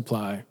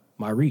multiply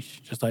my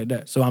reach just like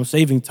that. So I'm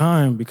saving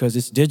time because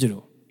it's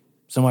digital.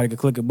 Somebody could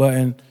click a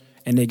button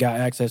and they got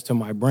access to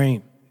my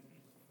brain.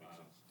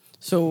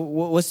 So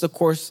what's the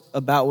course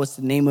about? What's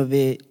the name of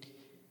it?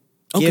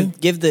 Okay.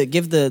 Give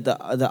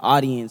the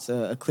audience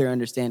a clear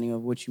understanding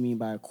of what you mean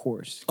by a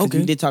course. 'Cause Okay.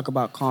 you did talk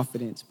about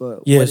confidence,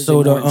 but Yeah, what does so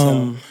it more the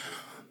entail?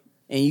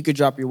 And you could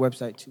drop your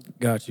website too.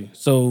 Got you.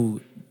 So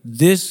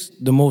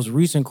the most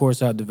recent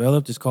course I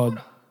developed is called.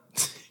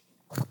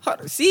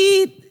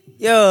 See,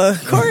 yo,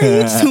 Corey,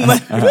 it's too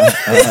much. He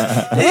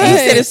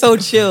said it's so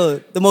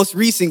chill. The most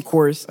recent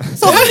course.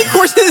 So how many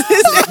courses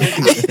is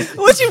this?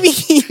 What you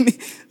mean?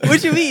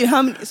 What you mean?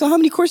 How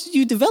many courses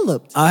you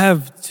developed? I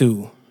have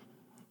two,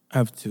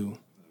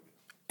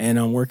 and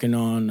I'm working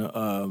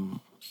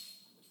on.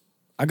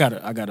 I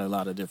got a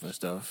lot of different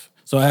stuff.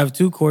 So I have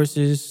two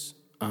courses.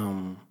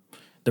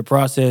 The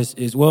process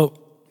is, well,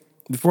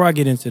 before I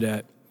get into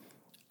that,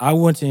 I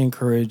want to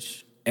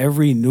encourage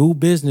every new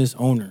business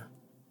owner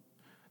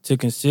to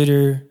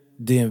consider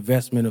the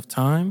investment of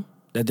time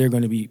that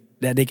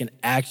they can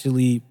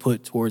actually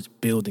put towards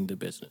building the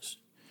business.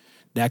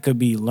 That could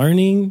be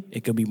learning,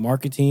 it could be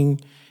marketing,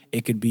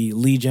 it could be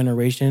lead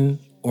generation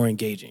or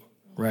engaging,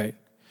 right?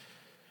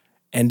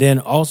 And then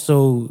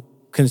also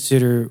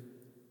consider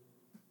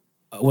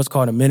what's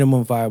called a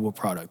minimum viable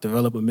product.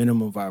 Develop a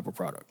minimum viable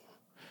product.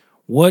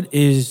 What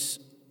is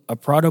a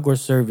product or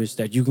service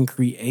that you can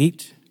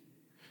create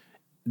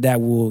that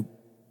will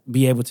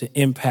be able to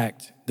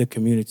impact the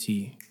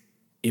community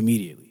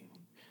immediately?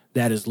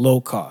 That is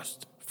low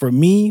cost. For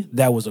me,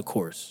 that was a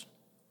course,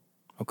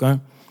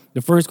 okay?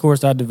 The first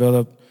course I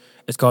developed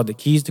is called The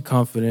Keys to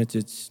Confidence.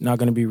 It's not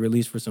going to be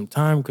released for some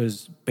time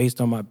because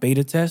based on my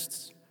beta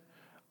tests,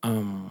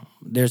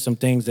 there's some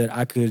things that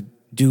I could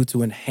do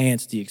to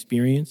enhance the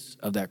experience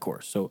of that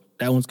course. So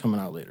that one's coming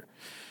out later.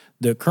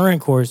 The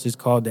current course is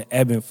called The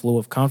Ebb and Flow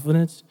of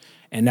Confidence,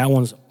 and that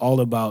one's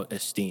all about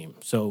esteem.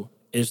 So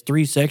there's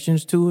 3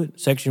 sections to it.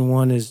 Section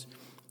 1 is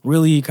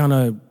really kind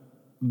of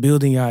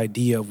building an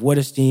idea of what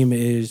esteem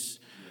is.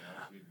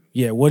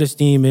 Yeah, what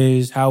esteem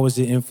is, how is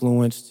it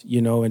influenced,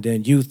 and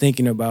then you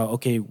thinking about,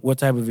 okay, what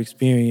type of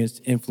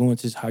experience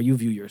influences how you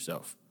view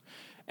yourself.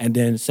 And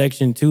then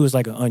section 2 is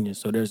like an onion.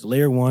 So there's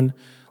layer 1.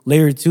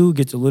 Layer 2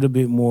 gets a little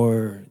bit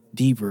more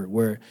deeper,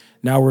 where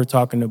now we're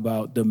talking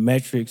about the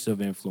metrics of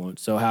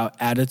influence. So how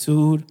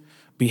attitude,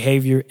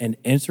 behavior, and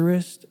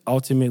interest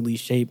ultimately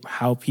shape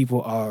how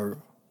people are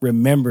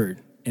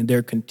remembered and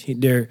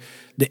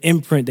the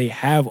imprint they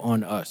have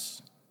on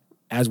us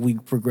as we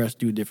progress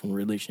through different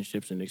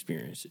relationships and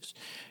experiences.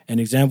 An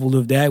example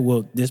of that,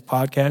 this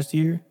podcast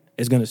here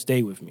is going to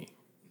stay with me.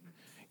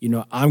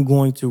 I'm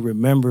going to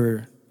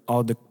remember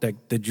all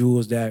the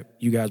jewels that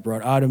you guys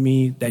brought out of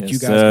me, that you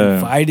guys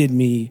invited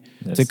me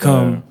to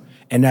come,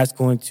 and that's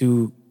going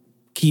to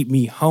keep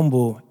me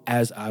humble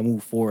as I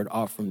move forward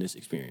off from this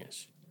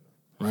experience.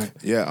 Right?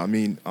 Yeah, I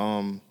mean,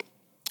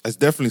 it's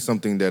definitely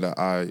something that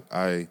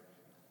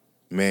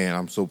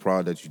I'm so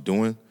proud that you're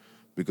doing,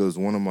 because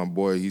one of my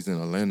boys, he's in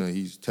Atlanta,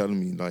 he's telling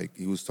me, like,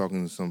 he was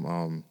talking to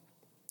some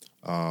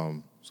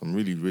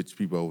really rich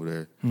people over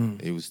there.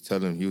 He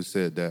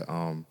said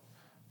that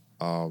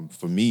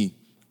for me,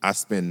 I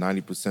spend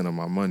 90% of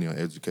my money on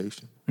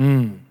education.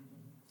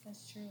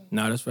 That's true.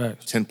 No, that's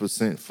facts.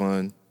 10%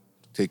 fun,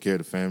 take care of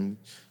the family.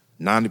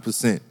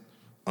 90%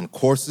 on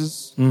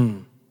courses,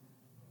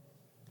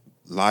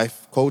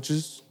 life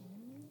coaches,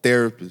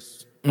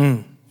 therapists.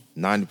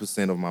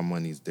 90% of my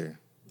money is there.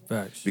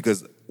 Facts.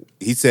 Because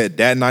he said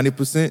that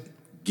 90%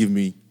 give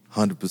me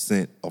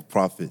 100% of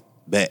profit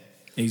back.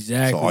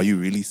 Exactly. So are you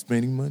really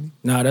spending money?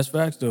 Nah, that's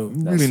facts though.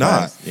 Really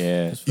not.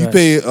 Yeah. That's You facts.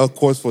 pay a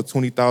course for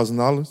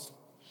 $20,000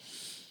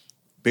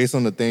 based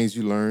on the things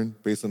you learn,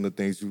 based on the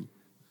things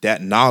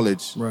that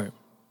knowledge Right.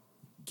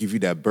 give you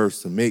that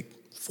burst to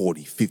make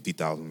 $40,000,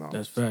 $50,000.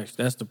 That's facts.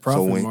 That's the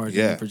profit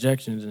margin and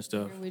projections and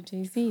stuff. With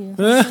Jay-Z.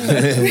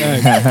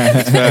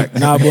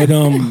 Nah, but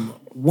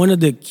one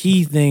of the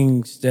key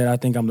things that I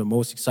think I'm the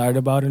most excited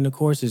about in the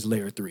course is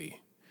layer 3.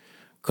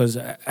 Because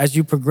as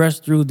you progress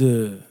through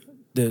the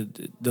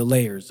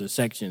layers, the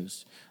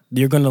sections,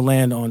 you're going to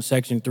land on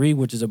section 3,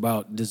 which is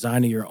about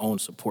designing your own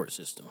support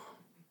system.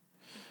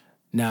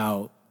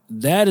 Now,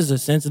 that is a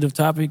sensitive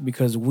topic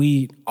because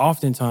we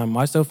oftentimes,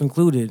 myself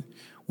included,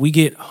 we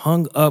get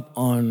hung up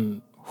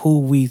on who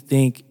we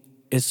think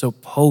is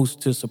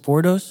supposed to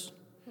support us,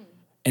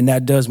 and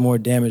that does more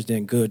damage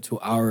than good to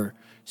our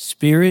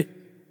spirit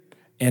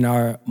and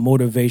our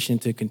motivation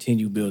to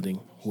continue building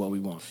what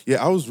we want.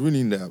 Yeah, I was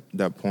reading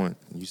that point.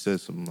 You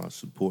said something about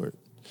support.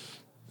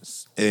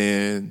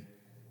 And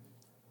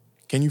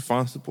can you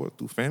find support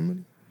through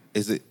family?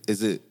 Is it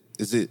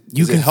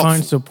You can helpful?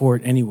 find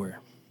support anywhere.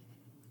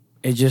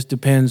 It just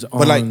depends on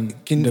But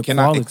like, can I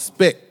quality.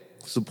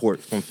 expect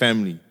support from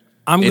family?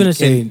 I'm gonna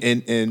say,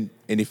 and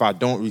if I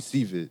don't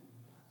receive it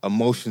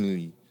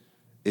emotionally,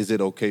 is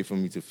it okay for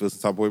me to feel some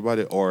type of way about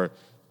it, or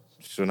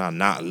should I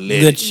not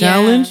let the it?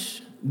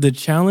 challenge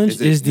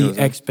Is it- is you know the what I'm saying?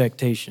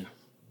 expectation.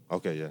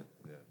 Okay, yeah.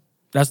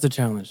 That's the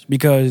challenge.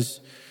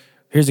 Because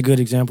here's a good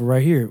example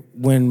right here.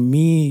 When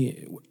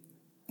me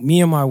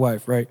and my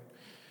wife, right,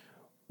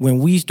 when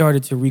we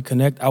started to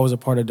reconnect, I was a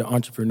part of the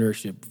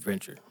entrepreneurship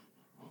venture,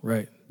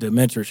 right, the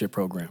mentorship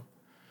program.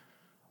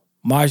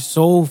 My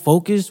sole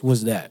focus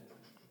was that.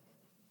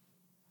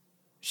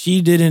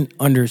 She didn't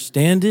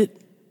understand it,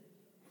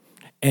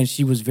 and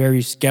she was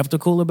very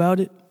skeptical about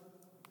it.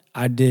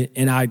 I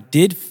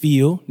did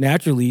feel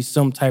naturally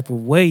some type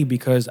of way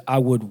because I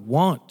would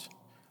want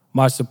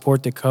my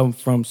support to come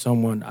from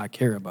someone I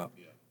care about.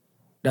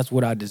 That's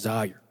what I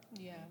desire.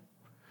 Yeah.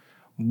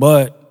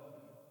 But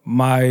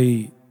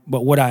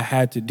what I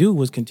had to do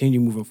was continue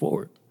moving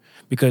forward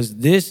because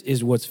this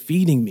is what's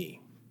feeding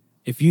me.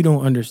 If you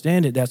don't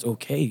understand it, that's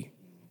okay.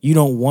 You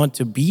don't want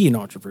to be an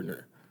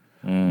entrepreneur.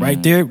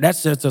 Right there, that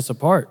sets us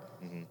apart.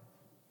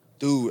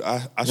 Dude,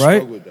 I Right?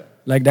 struggle with that.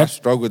 Like I that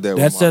struggle with that.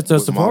 That sets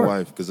us with my apart.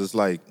 wife, because it's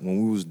like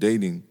when we was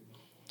dating.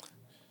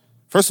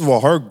 First of all,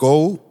 her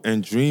goal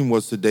and dream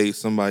was to date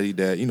somebody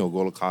that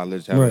go to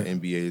college, have Right. an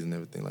MBAs and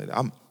everything like that.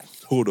 I'm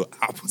total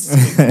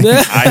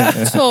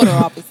opposite. Total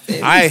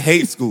opposite. I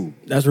hate school.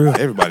 That's real.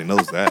 Everybody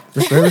knows that.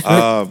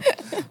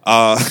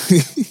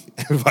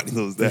 Everybody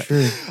knows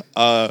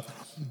that.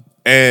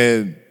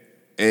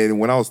 And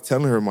when I was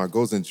telling her my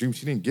goals and dreams,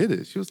 she didn't get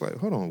it. She was like,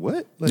 hold on,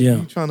 what? Like, Yeah.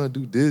 you trying to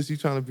do this? You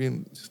trying to be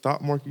in the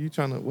stock market? You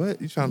trying to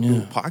what? You trying to do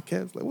a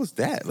podcast? Like, what's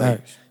that? Like,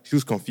 Facts. she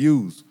was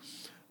confused.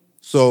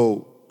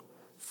 So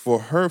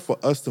for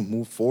us to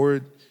move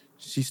forward,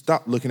 she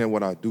stopped looking at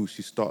what I do.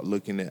 She started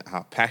looking at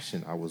how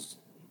passionate I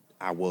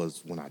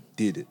was when I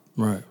did it.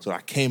 Right. So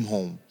I came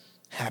home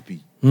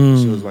happy. She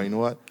was like, you know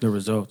what? The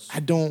results.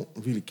 I don't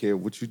really care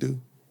what you do,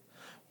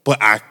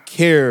 but I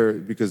care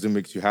because it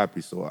makes you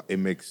happy, so it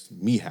makes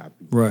me happy.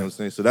 You know what I'm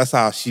saying? So that's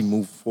how she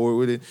moved forward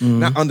with it.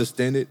 And I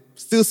understand it.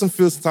 Still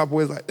feel some type of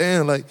ways like,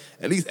 damn, like,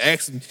 at least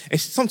ask me. And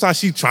sometimes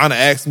she trying to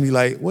ask me,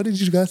 like, what did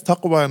you guys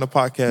talk about in the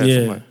podcast? Yeah.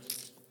 I'm like,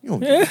 you don't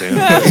give a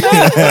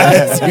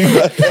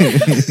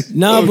damn.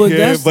 No, but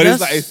that's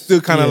it's like, it's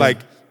still kind of like,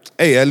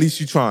 hey, at least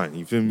you trying.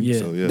 You feel me? Yeah.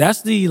 So,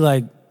 That's the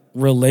like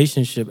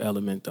relationship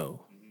element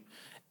though.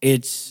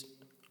 It's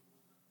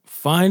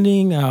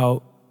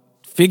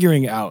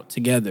figuring out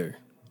together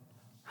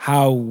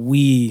how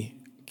we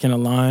can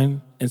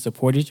align and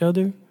support each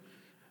other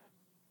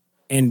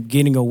and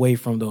getting away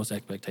from those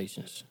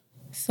expectations.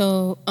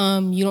 So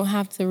you don't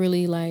have to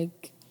really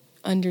like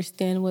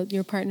understand what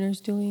your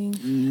partner's doing.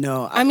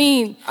 No, I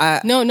mean,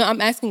 no.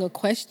 I'm asking a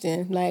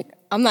question. Like,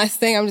 I'm not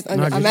saying I'm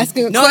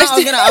asking a no,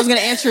 question. I was gonna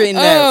answer it in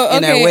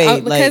that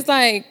way. Because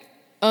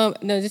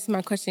no, this is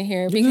my question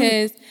here.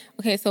 Because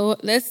okay, so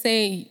let's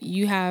say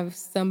you have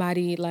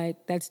somebody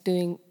like that's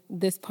doing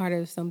this part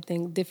of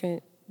something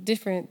different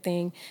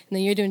thing, and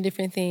then you're doing a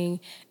different thing,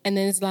 and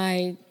then it's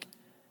like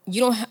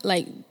you don't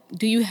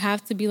do you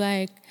have to be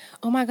like,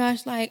 oh my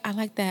gosh, like I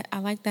like that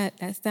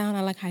sound,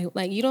 I like how,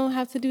 like, you don't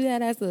have to do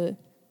that as a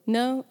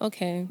no?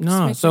 Okay.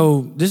 No,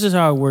 so this is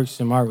how it works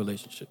in my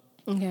relationship.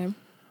 Okay.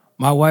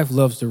 My wife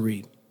loves to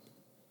read.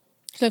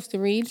 She loves to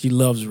read? She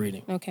loves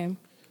reading. Okay.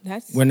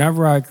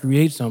 Whenever I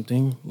create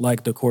something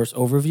like the course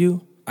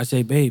overview, I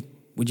say, babe,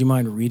 would you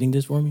mind reading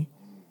this for me?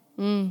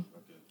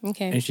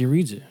 Okay. And she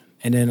reads it.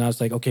 And then I was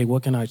like, okay,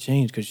 what can I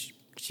change? Because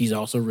she's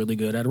also really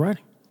good at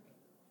writing.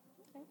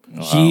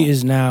 Wow. She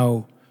is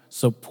now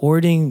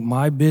supporting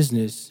my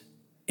business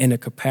in a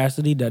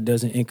capacity that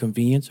doesn't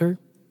inconvenience her.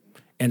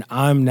 And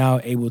I'm now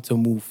able to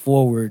move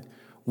forward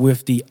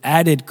with the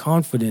added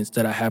confidence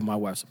that I have my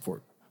wife's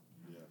support.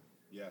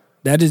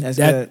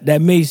 That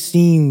may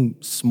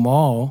seem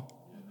small,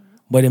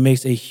 but it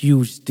makes a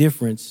huge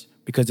difference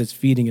because it's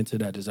feeding into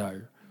that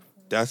desire.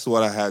 That's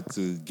what I had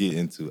to get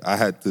into. I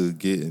had to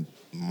get in.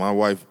 My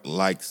wife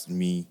likes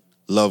me,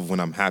 love when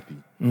I'm happy.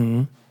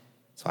 Mm-hmm.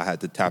 So I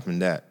had to tap in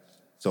that.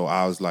 So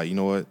I was like, you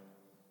know what?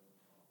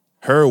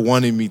 Her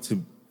wanting me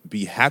to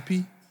be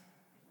happy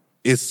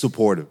is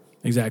supportive.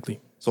 Exactly.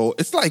 So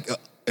it's like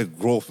a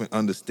growth and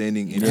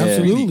understanding and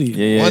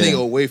absolutely running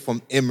away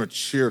from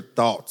immature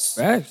thoughts.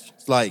 Facts.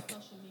 It's like,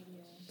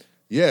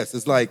 yes,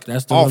 it's like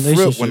that's the off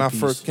relationship rip when I piece.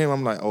 first came,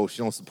 I'm like, oh, she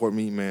don't support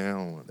me, man. I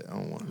don't want that. I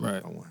don't want her. I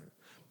don't want her.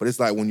 But it's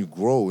like when you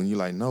grow and you're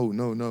like,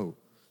 no.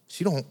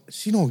 She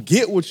don't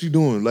get what you're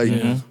doing. Like,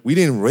 we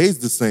didn't raise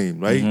the same,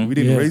 right? We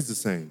didn't raise the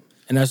same.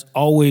 And that's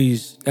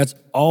always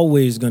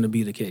going to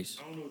be the case.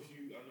 I know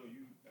you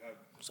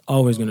it's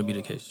always going to be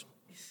the case.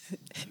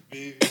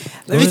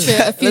 Let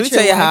me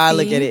tell you how I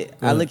look at it.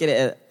 I look at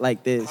it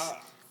like this.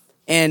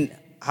 And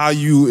how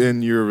you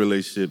in your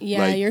relationship? Yeah,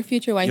 like, your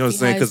future wife. You know what I'm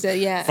saying? Because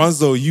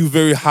Franzo, you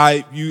very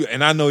hype.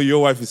 And I know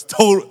your wife is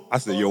total. I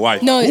said your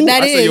wife. No, I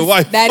said your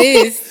wife. That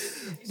is.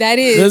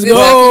 Let's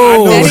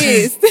go.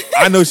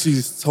 I know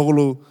she's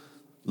total,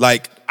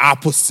 like,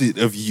 opposite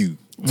of you.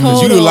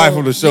 Because you're the life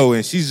of the show,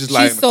 and she's just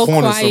like in the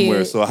corner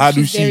somewhere. So how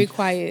do she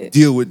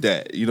deal with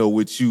that,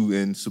 with you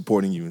and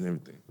supporting you and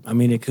everything? I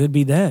mean, it could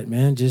be that,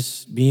 man.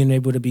 Just being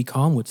able to be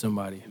calm with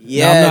somebody.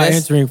 Yeah, now, I'm not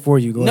answering for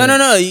you. Go ahead.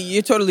 No.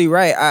 You're totally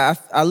right.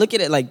 I look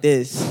at it like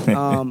this.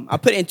 I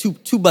put it in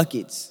two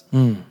buckets.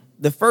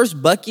 The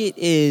first bucket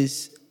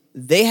is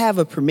they have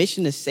a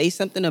permission to say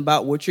something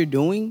about what you're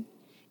doing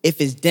if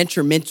it's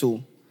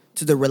detrimental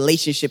to the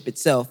relationship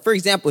itself. For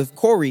example, if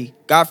Corey,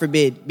 God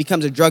forbid,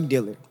 becomes a drug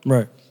dealer.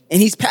 Right.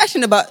 And he's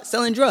passionate about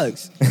selling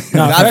drugs.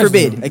 God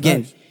forbid,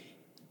 again. Facts.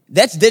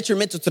 That's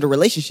detrimental to the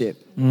relationship.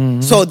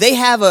 Mm-hmm. So they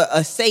have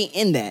a say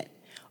in that.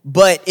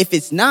 But if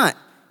it's not,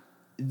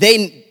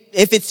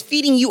 if it's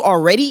feeding you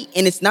already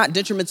and it's not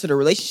detrimental to the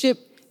relationship,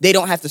 they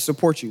don't have to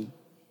support you.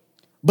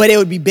 But it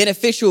would be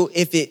beneficial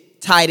if it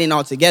tied in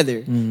all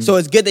together. Mm-hmm. So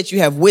it's good that you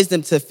have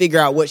wisdom to figure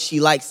out what she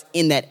likes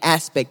in that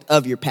aspect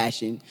of your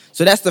passion.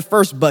 So that's the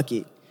first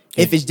bucket,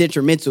 if it's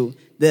detrimental.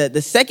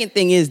 The second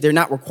thing is they're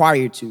not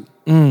required to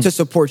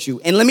support you.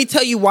 And let me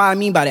tell you why I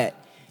mean by that.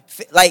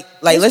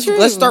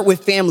 Let's start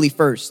with family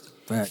first.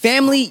 Facts.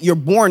 Family, you're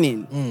born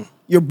in.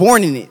 You're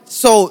born in it.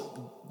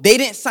 So they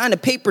didn't sign a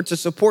paper to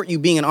support you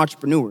being an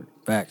entrepreneur.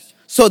 Facts.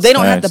 So they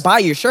don't have to buy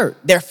your shirt.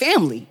 They're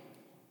family.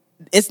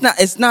 It's not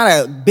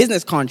a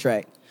business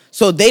contract.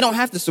 So they don't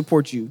have to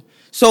support you.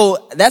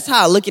 So that's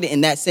how I look at it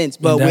in that sense.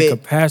 But in that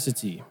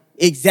capacity.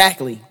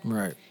 Exactly.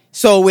 Right.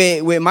 So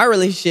with my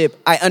relationship,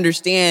 I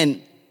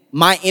understand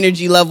my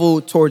energy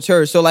level towards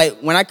her. So like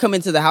when I come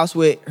into the house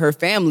with her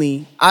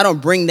family, I don't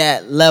bring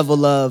that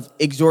level of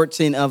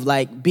exorbitant of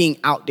like being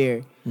out there.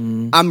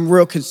 Mm-hmm. I'm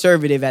real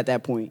conservative at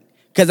that point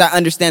because I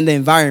understand the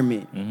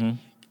environment.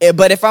 Mm-hmm.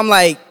 But if I'm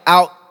like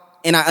out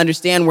and I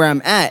understand where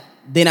I'm at,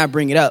 then I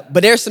bring it up.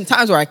 But there's some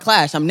times where I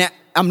clash.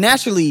 I'm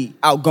naturally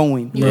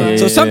outgoing. Right.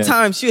 So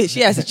sometimes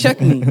she has to check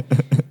me.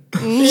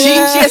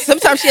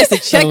 Sometimes she has to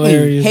check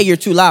me. Hey, you're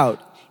too loud.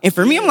 And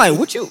for me, I'm like,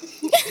 what you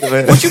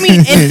What you mean?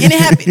 And it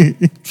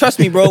happened. Trust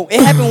me, bro. It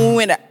happened when we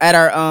went at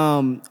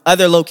our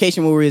other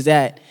location where we was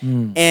at,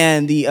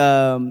 and the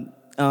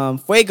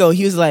Fuego.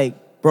 He was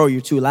like, "Bro,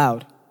 you're too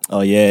loud."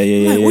 Oh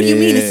yeah. Like, what do you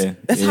mean? Yeah,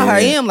 That's how I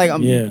am. Like,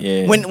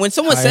 Yeah. when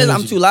someone High says I'm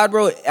energy. too loud,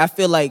 bro, I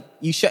feel like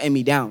you shutting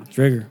me down.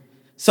 Trigger.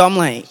 So I'm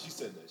like,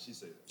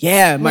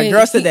 yeah, my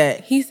girl said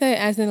that. He said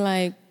as in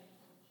like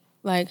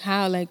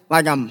how like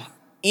Like I'm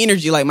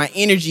energy. Like my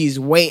energy is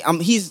way.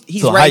 He's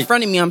So right in hype.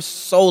 front of me. I'm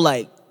so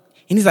like,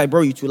 and he's like,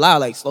 bro, you too loud.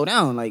 Like slow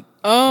down. Like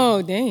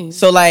oh dang.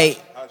 so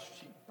like.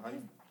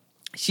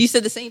 She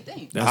said the same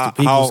thing. That's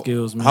the people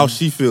skills, man. How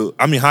she feel?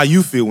 I mean, how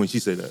you feel when she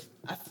said that?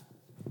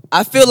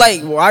 I feel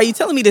like, why are you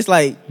telling me this?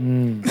 Like,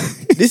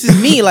 this is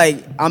me.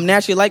 Like, I'm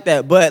naturally like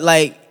that. But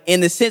like, in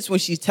the sense when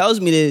she tells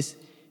me this,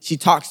 she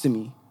talks to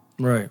me.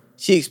 Right.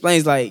 She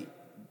explains like,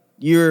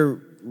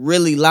 you're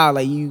really loud.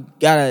 Like, you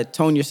gotta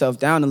tone yourself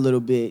down a little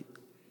bit.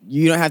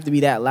 You don't have to be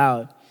that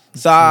loud.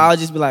 So I'll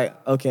just be like,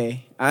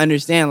 okay, I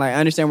understand. Like, I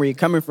understand where you're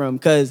coming from,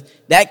 because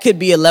that could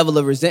be a level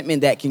of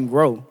resentment that can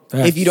grow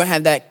Facts. if you don't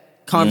have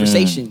that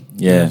conversation.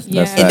 Yeah. Yeah, that's And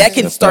And that facts,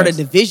 can that's start a facts.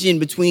 division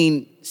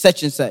between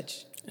such and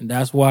such. And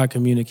that's why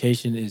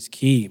communication is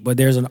key. But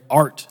there's an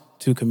art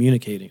to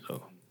communicating,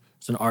 though.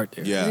 It's an art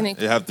there. Yeah, Isn't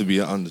it it- have to be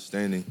an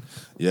understanding.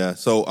 Yeah.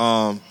 So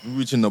we're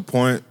reaching the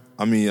point.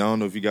 I mean, I don't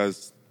know if you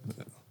guys.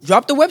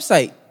 Drop the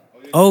website.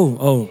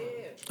 Oh,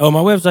 my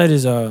website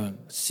is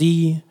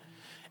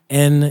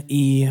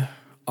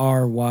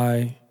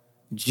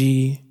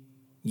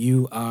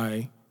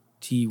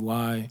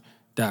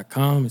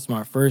CNERYGUITY.com. It's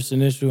my first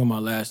initial and my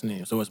last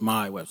name, so it's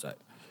my website.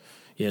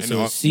 Yeah, And,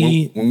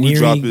 so when we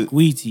drop it-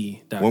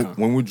 CNERYGUITY.com.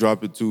 When we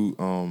drop it too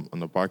on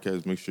the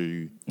podcast, make sure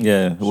you.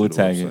 Yeah, we'll the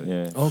tag website.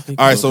 it. Yeah. Okay.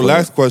 All right. So cool.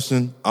 last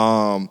question.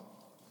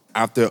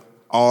 After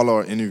all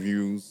our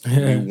interviews,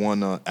 we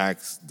want to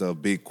ask the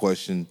big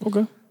question.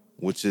 Okay.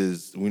 Which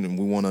is we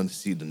want to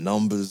see the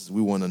numbers.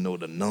 We want to know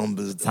the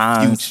numbers, the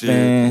Time future.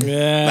 span.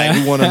 Yeah. Like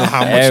we want to know how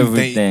much you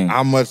Everything. think,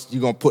 how much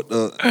you gonna put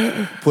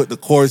the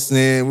course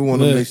in. We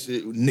want to Look. make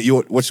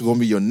sure what's gonna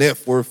be your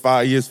net worth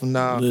 5 years from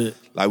now. Look.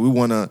 Like we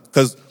want to,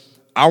 because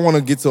I want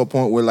to get to a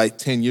point where like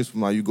 10 years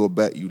from now, you go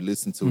back, you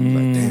listen to it,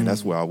 like damn,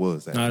 that's where I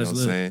was at. Nah, You know that's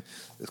what I'm lit. saying?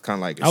 It's kind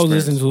of like I was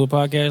experience. listening to a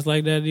podcast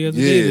like that the other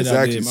Yeah, day that I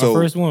exactly. did. My So-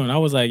 first one. I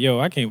was like, yo,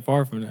 I came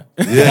far from that.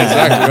 Yeah,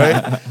 exactly,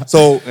 right?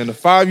 So in a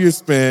 5-year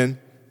span,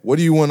 what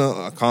do you want to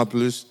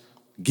accomplish?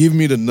 Give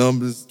me the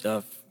numbers.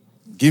 Stuff.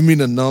 Give me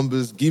the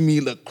numbers. Give me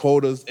the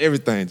quotas.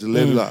 Everything. Just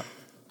let it out.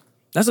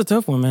 That's a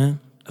tough one, man.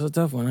 That's a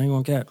tough one. I ain't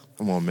gonna cap.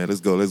 Come on, man.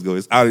 Let's go. Let's go.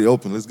 It's out of the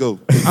open. Let's go.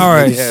 All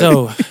right, Yeah.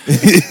 so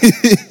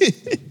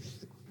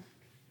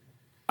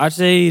I'd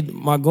say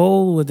my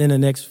goal within the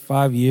next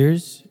 5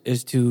 years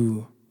is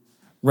to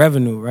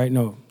revenue, right?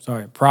 No,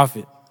 sorry,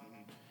 profit.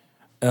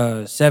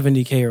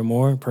 70K or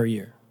more per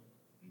year.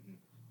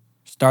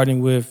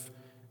 Starting with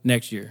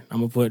next year. I'm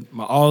gonna put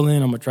my all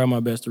in, I'm gonna try my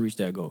best to reach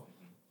that goal.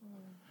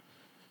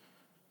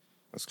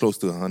 That's close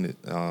to 100.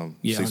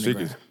 Yeah, 6 100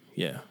 figures. grand.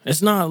 Yeah.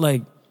 It's not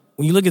like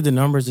when you look at the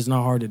numbers, it's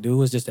not hard to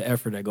do. It's just the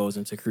effort that goes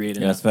into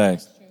creating Yeah, that's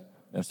that. facts.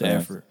 That's The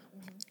facts. effort.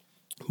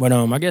 But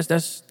I guess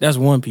that's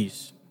one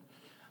piece.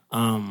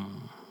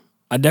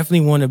 I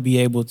definitely want to be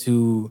able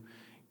to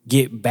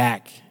get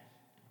back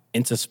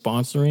into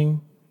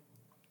sponsoring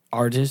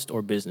artists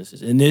or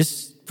businesses. In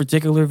this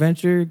particular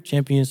venture,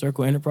 Champion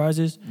Circle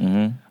Enterprises,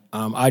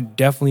 I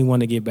definitely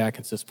want to get back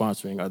into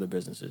sponsoring other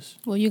businesses.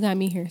 Well, you got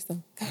me here,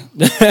 so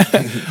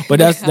But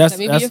that's Let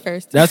me be your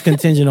first. that's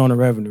contingent on the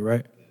revenue,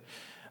 right?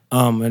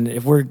 And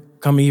if we're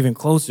coming even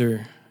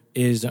closer,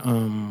 is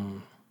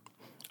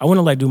I want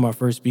to like do my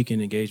first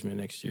speaking engagement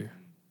next year.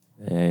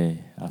 Hey,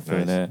 I feel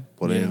Nice. that.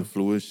 Put it Yeah. in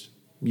fluish.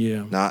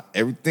 Yeah. Now,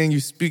 everything you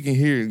speaking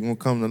here is going to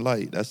come to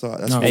light. That's all.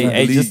 That's No, what Hey, we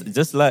hey, believe.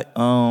 just like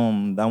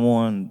that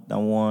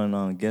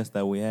one guest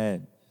that we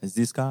had. Is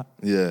this Scott?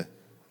 Yeah.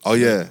 Oh,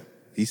 yeah.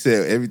 He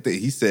said everything.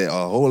 He said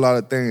a whole lot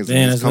of things.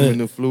 Damn, It's that's coming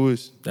lit. to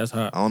fluish. That's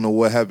hot. I don't know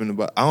what happened.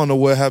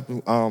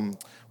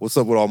 What's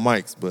up with all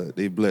mics, but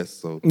they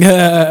blessed. So, you know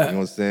what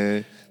I'm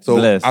saying? So,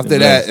 Blessed, after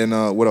blessed. that,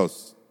 and what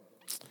else?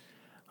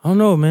 I don't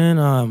know,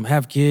 man.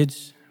 Have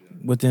kids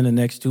within the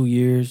next 2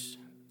 years.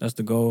 That's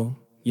the goal.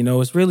 You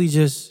know, it's really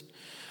just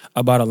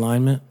about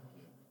alignment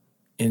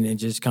and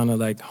just kind of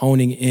like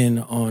honing in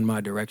on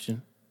my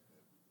direction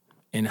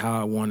and how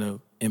I want to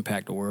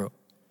impact the world.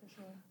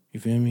 You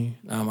feel me?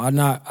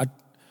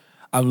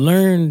 I've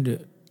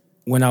learned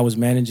when I was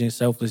managing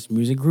Selfless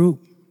Music Group,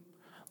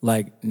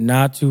 like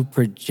not to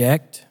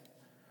project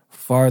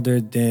farther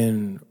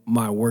than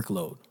my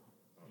workload.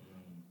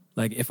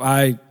 Like if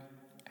I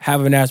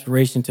have an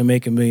aspiration to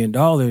make $1 million,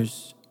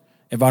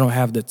 if I don't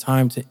have the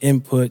time to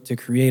input to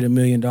create $1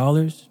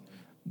 million,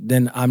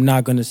 then I'm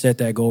not going to set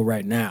that goal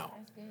right now.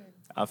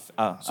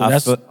 So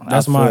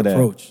that's my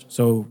approach.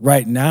 So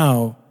right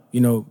now,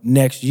 you know,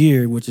 next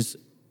year, which is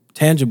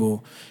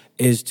tangible,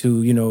 is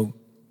to, you know,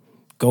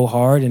 go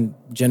hard and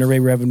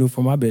generate revenue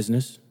for my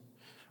business,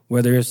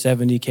 whether it's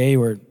 70K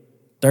or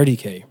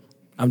 30K.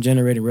 I'm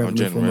generating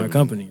revenue for my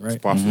company, right?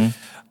 It's possible.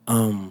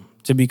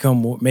 To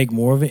make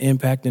more of an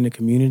impact in the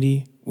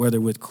community, whether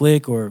with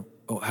Click or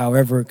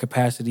however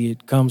capacity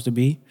it comes to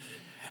be,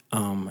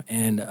 and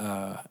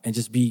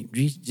just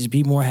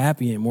be more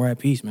happy and more at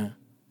peace, man.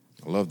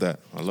 I love that.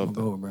 I love that.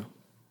 Go, bro.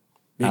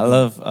 I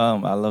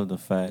love the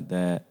fact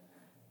that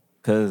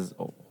because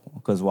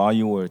while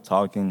you were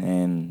talking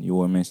and you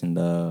were mentioning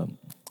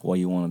what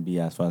you want to be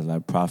as far as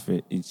like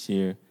profit each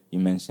year, you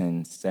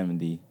mentioned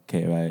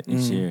 70K right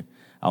each year.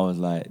 I was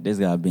like, this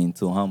guy being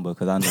too humble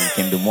because I know you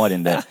can do more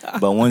than that.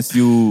 But once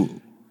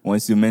you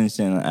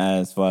mention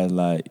as far as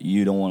like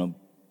you don't want to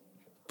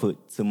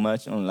put too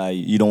much on, like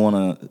you don't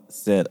want to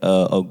set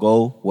a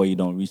goal where you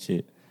don't reach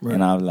it,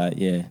 and I was like,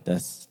 yeah,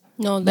 that's.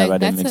 No, that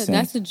like right there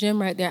that's a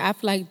gem right there. I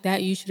feel like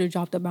that you should have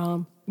dropped a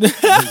bomb.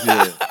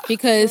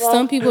 Because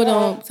some people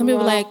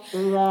like,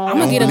 I'm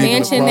gonna get a believe in the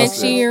mansion next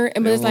process. year,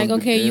 but They it's like,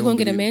 don't- okay, they you're don't gonna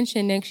get a believe.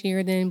 mansion next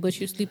year, then but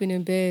you're sleeping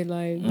in bed,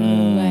 like,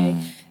 like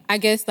I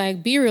guess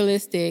like be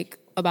realistic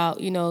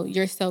about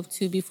yourself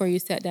too before you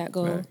set that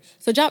goal.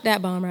 So drop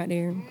that bomb right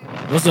there.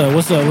 What's up?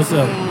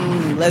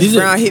 Les These are-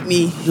 Brown hit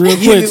me Real hit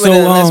me quick, with so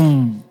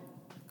a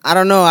I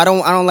don't know. I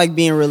don't like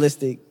being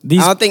realistic. I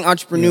don't think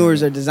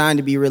entrepreneurs are designed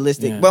to be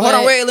realistic. Yeah. But hold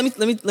on, But- wait.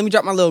 Let me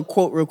drop my little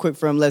quote real quick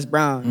from Les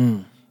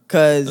Brown.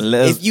 Because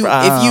Les if you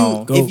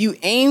Brown. if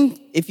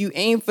you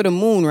aim for the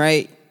moon,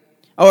 right?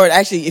 Or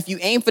actually, if you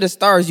aim for the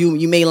stars,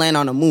 you may land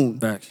on the moon.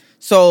 Facts.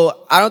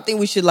 So I don't think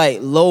we should like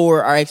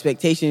lower our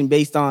expectation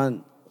based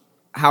on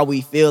how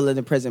we feel in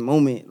the present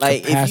moment.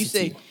 Like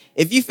Capacity.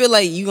 if you feel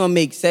like you're gonna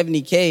make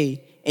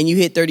 70K and you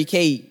hit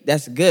 30K,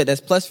 that's good. That's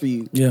plus for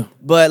you. Yeah.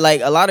 But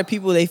like a lot of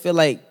people, they feel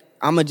like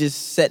I'm gonna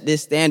just set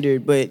this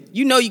standard, but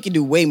you can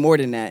do way more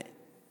than that.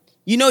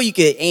 You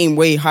could aim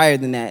way higher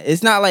than that.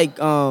 It's not like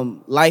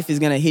life is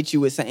gonna hit you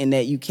with something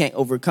that you can't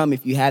overcome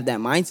if you have that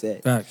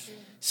mindset. Facts.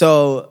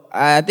 So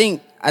I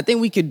think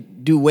we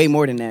could do way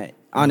more than that,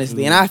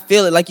 honestly. And I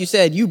feel it, like you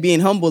said, you being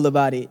humble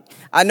about it.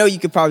 I know you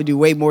could probably do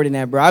way more than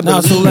that, bro. I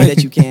Nah, believe so, like,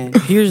 that you can.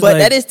 here's, But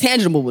like- that is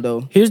tangible,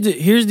 though. Here's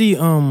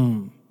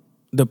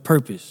the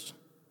purpose.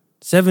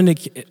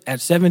 At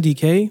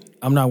 70K,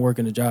 I'm not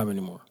working a job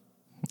anymore.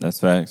 That's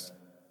facts.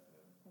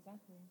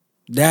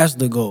 That's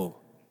the goal.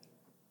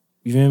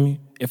 You feel me?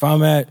 If I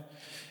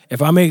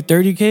make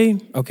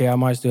 30K, okay, I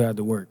might still have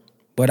to work.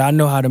 But I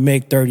know how to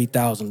make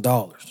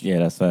 $30,000 Yeah,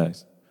 that's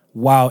facts.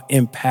 while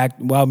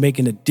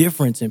making a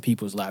difference in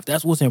people's lives.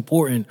 That's what's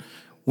important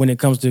when it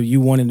comes to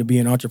you wanting to be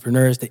an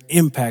entrepreneur, is the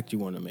impact you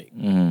want to make.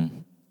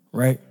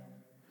 Right?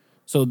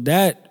 So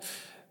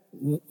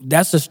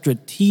that's a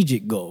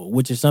strategic goal,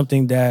 which is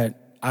something that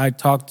I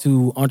talk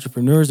to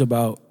entrepreneurs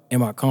about in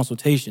my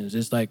consultations.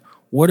 It's like,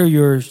 what are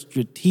your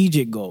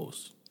strategic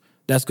goals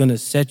that's going to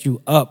set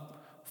you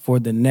up for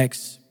the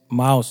next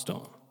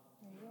milestone?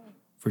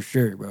 For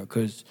sure, bro,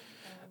 because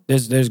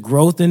there's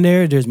growth in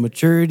there. There's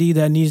maturity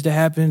that needs to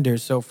happen.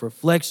 There's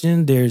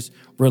self-reflection. There's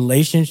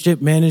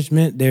relationship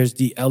management. There's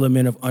the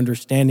element of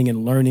understanding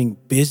and learning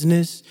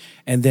business.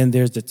 And then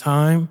there's the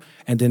time.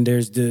 And then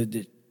there's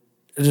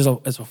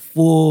it's a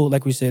full,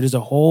 like we said, there's a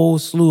whole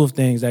slew of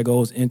things that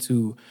goes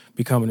into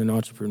becoming an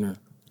entrepreneur.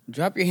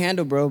 Drop your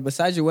handle, bro.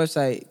 Besides your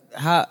website,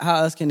 how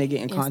else can they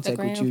get in contact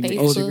with you?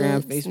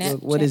 Instagram,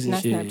 Facebook, what is it?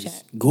 Not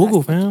Snapchat.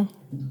 Google, fam.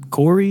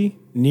 Corey,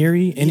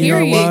 Neary, Period.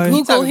 N-E-R-Y.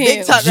 Google Big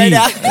him. talk right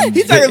now.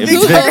 He talking big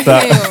Google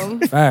talk. him.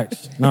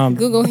 Facts. No,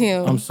 Google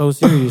him. I'm so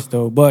serious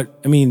though. But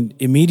I mean,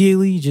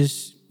 immediately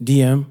just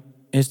DM.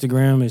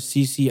 Instagram is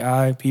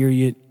CCI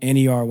period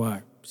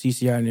N-E-R-Y.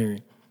 CCI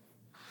Neary.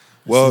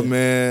 Well,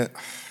 man,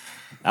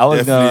 I was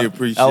Definitely gonna.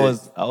 appreciate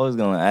I was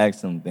gonna ask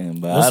something,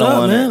 but What's I don't up,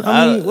 want man?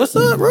 I mean, what's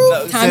up,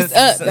 bro? Time's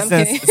up. I'm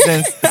kidding.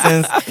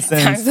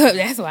 Time's up.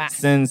 That's why.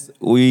 Since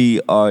we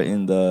are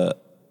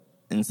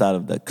inside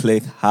of the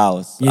Click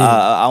House, Yeah.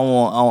 I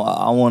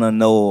want to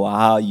know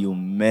how you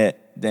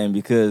met them,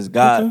 because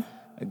God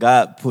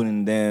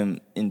putting them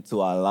into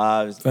our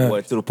lives, Facts.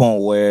 or to the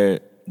point where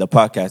the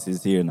podcast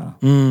is here now.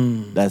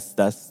 That's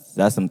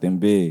something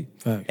big.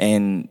 Facts.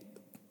 And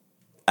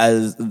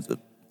as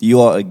you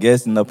are a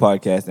guest in the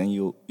podcast, and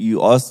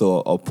you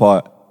also are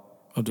part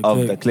Of the of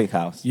Click. the Click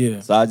House. Yeah.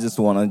 So I just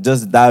want to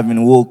just dive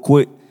in real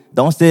quick.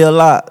 Don't say a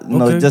lot. You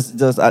know, Okay.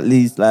 just at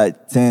least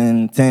like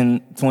 10,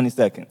 20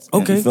 seconds.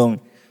 Okay. You feel me?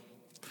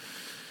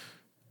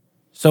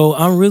 So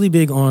I'm really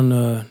big on,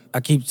 I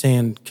keep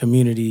saying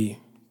community,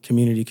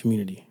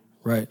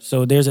 right?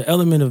 So there's an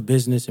element of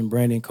business and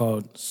branding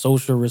called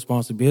social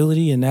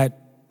responsibility, and that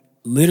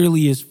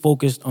literally is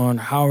focused on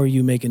how are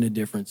you making a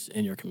difference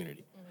in your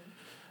community.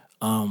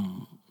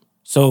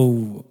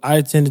 So I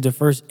attended the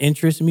first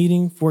interest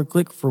meeting for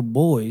Click for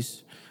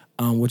Boys,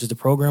 which is the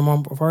program I'm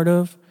a part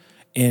of,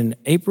 in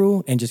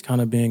April, and just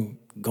kind of been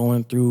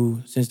going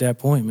through since that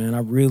point, man. I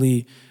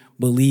really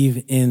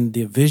believe in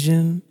the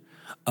vision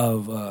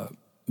of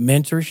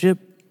mentorship,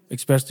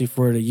 especially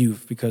for the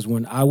youth, because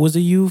when I was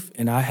a youth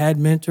and I had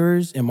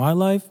mentors in my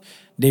life,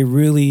 they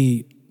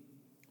really,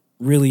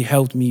 really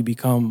helped me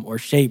become, or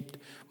shaped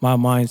my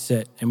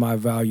mindset and my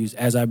values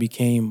as I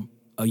became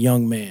a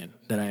young man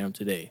that I am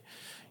today.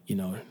 You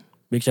know,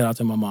 big shout out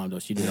to my mom though.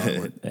 She did all the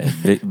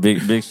work.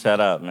 Big shout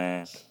out,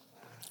 man.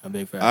 A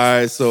big fact. All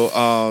right,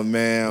 so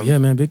man, Yeah,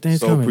 man, big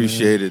things so coming,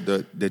 appreciated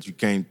that you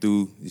came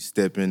through. You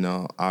stepping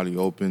out of the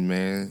open,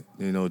 man.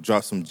 You know,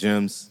 drop some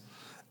gems,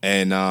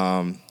 and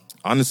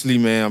honestly,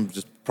 man, I'm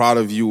just proud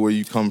of you where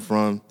you come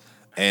from,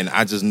 and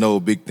I just know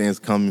big things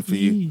coming for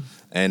you.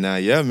 And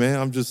yeah, man,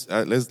 I'm just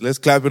let's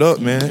clap it up,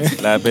 man.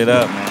 Clap it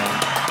up, man.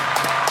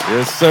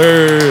 Yes,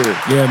 sir.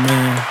 Yeah,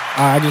 man.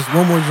 All right, just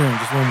one more gem.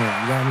 Just one more.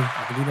 You got me?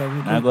 I can do that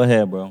real quick? Now go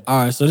ahead, bro.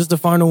 All right, so this is the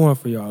final one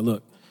for y'all.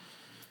 Look.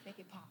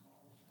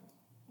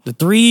 The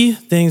 3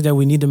 things that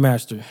we need to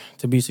master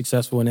to be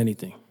successful in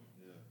anything.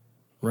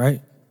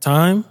 Right?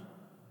 Time,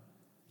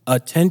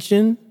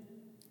 attention,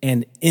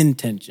 and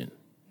intention.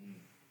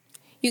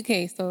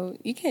 Okay, so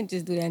you can't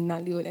just do that and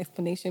not leave an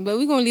explanation, but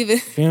we're going to leave it.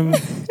 Feel me?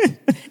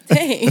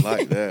 Dang.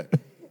 Like that.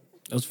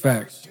 Those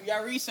facts. You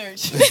got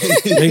research.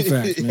 Big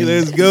facts, man.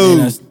 Let's go.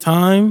 And that's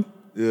time,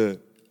 Yeah.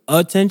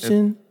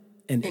 attention,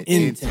 and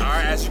intent. All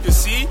right, as you can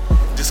see,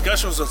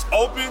 discussions was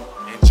open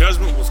and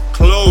judgment was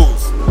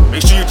closed.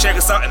 Make sure you check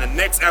us out in the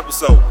next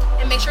episode.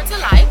 And make sure to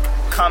like,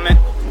 Comment.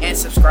 and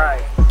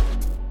subscribe.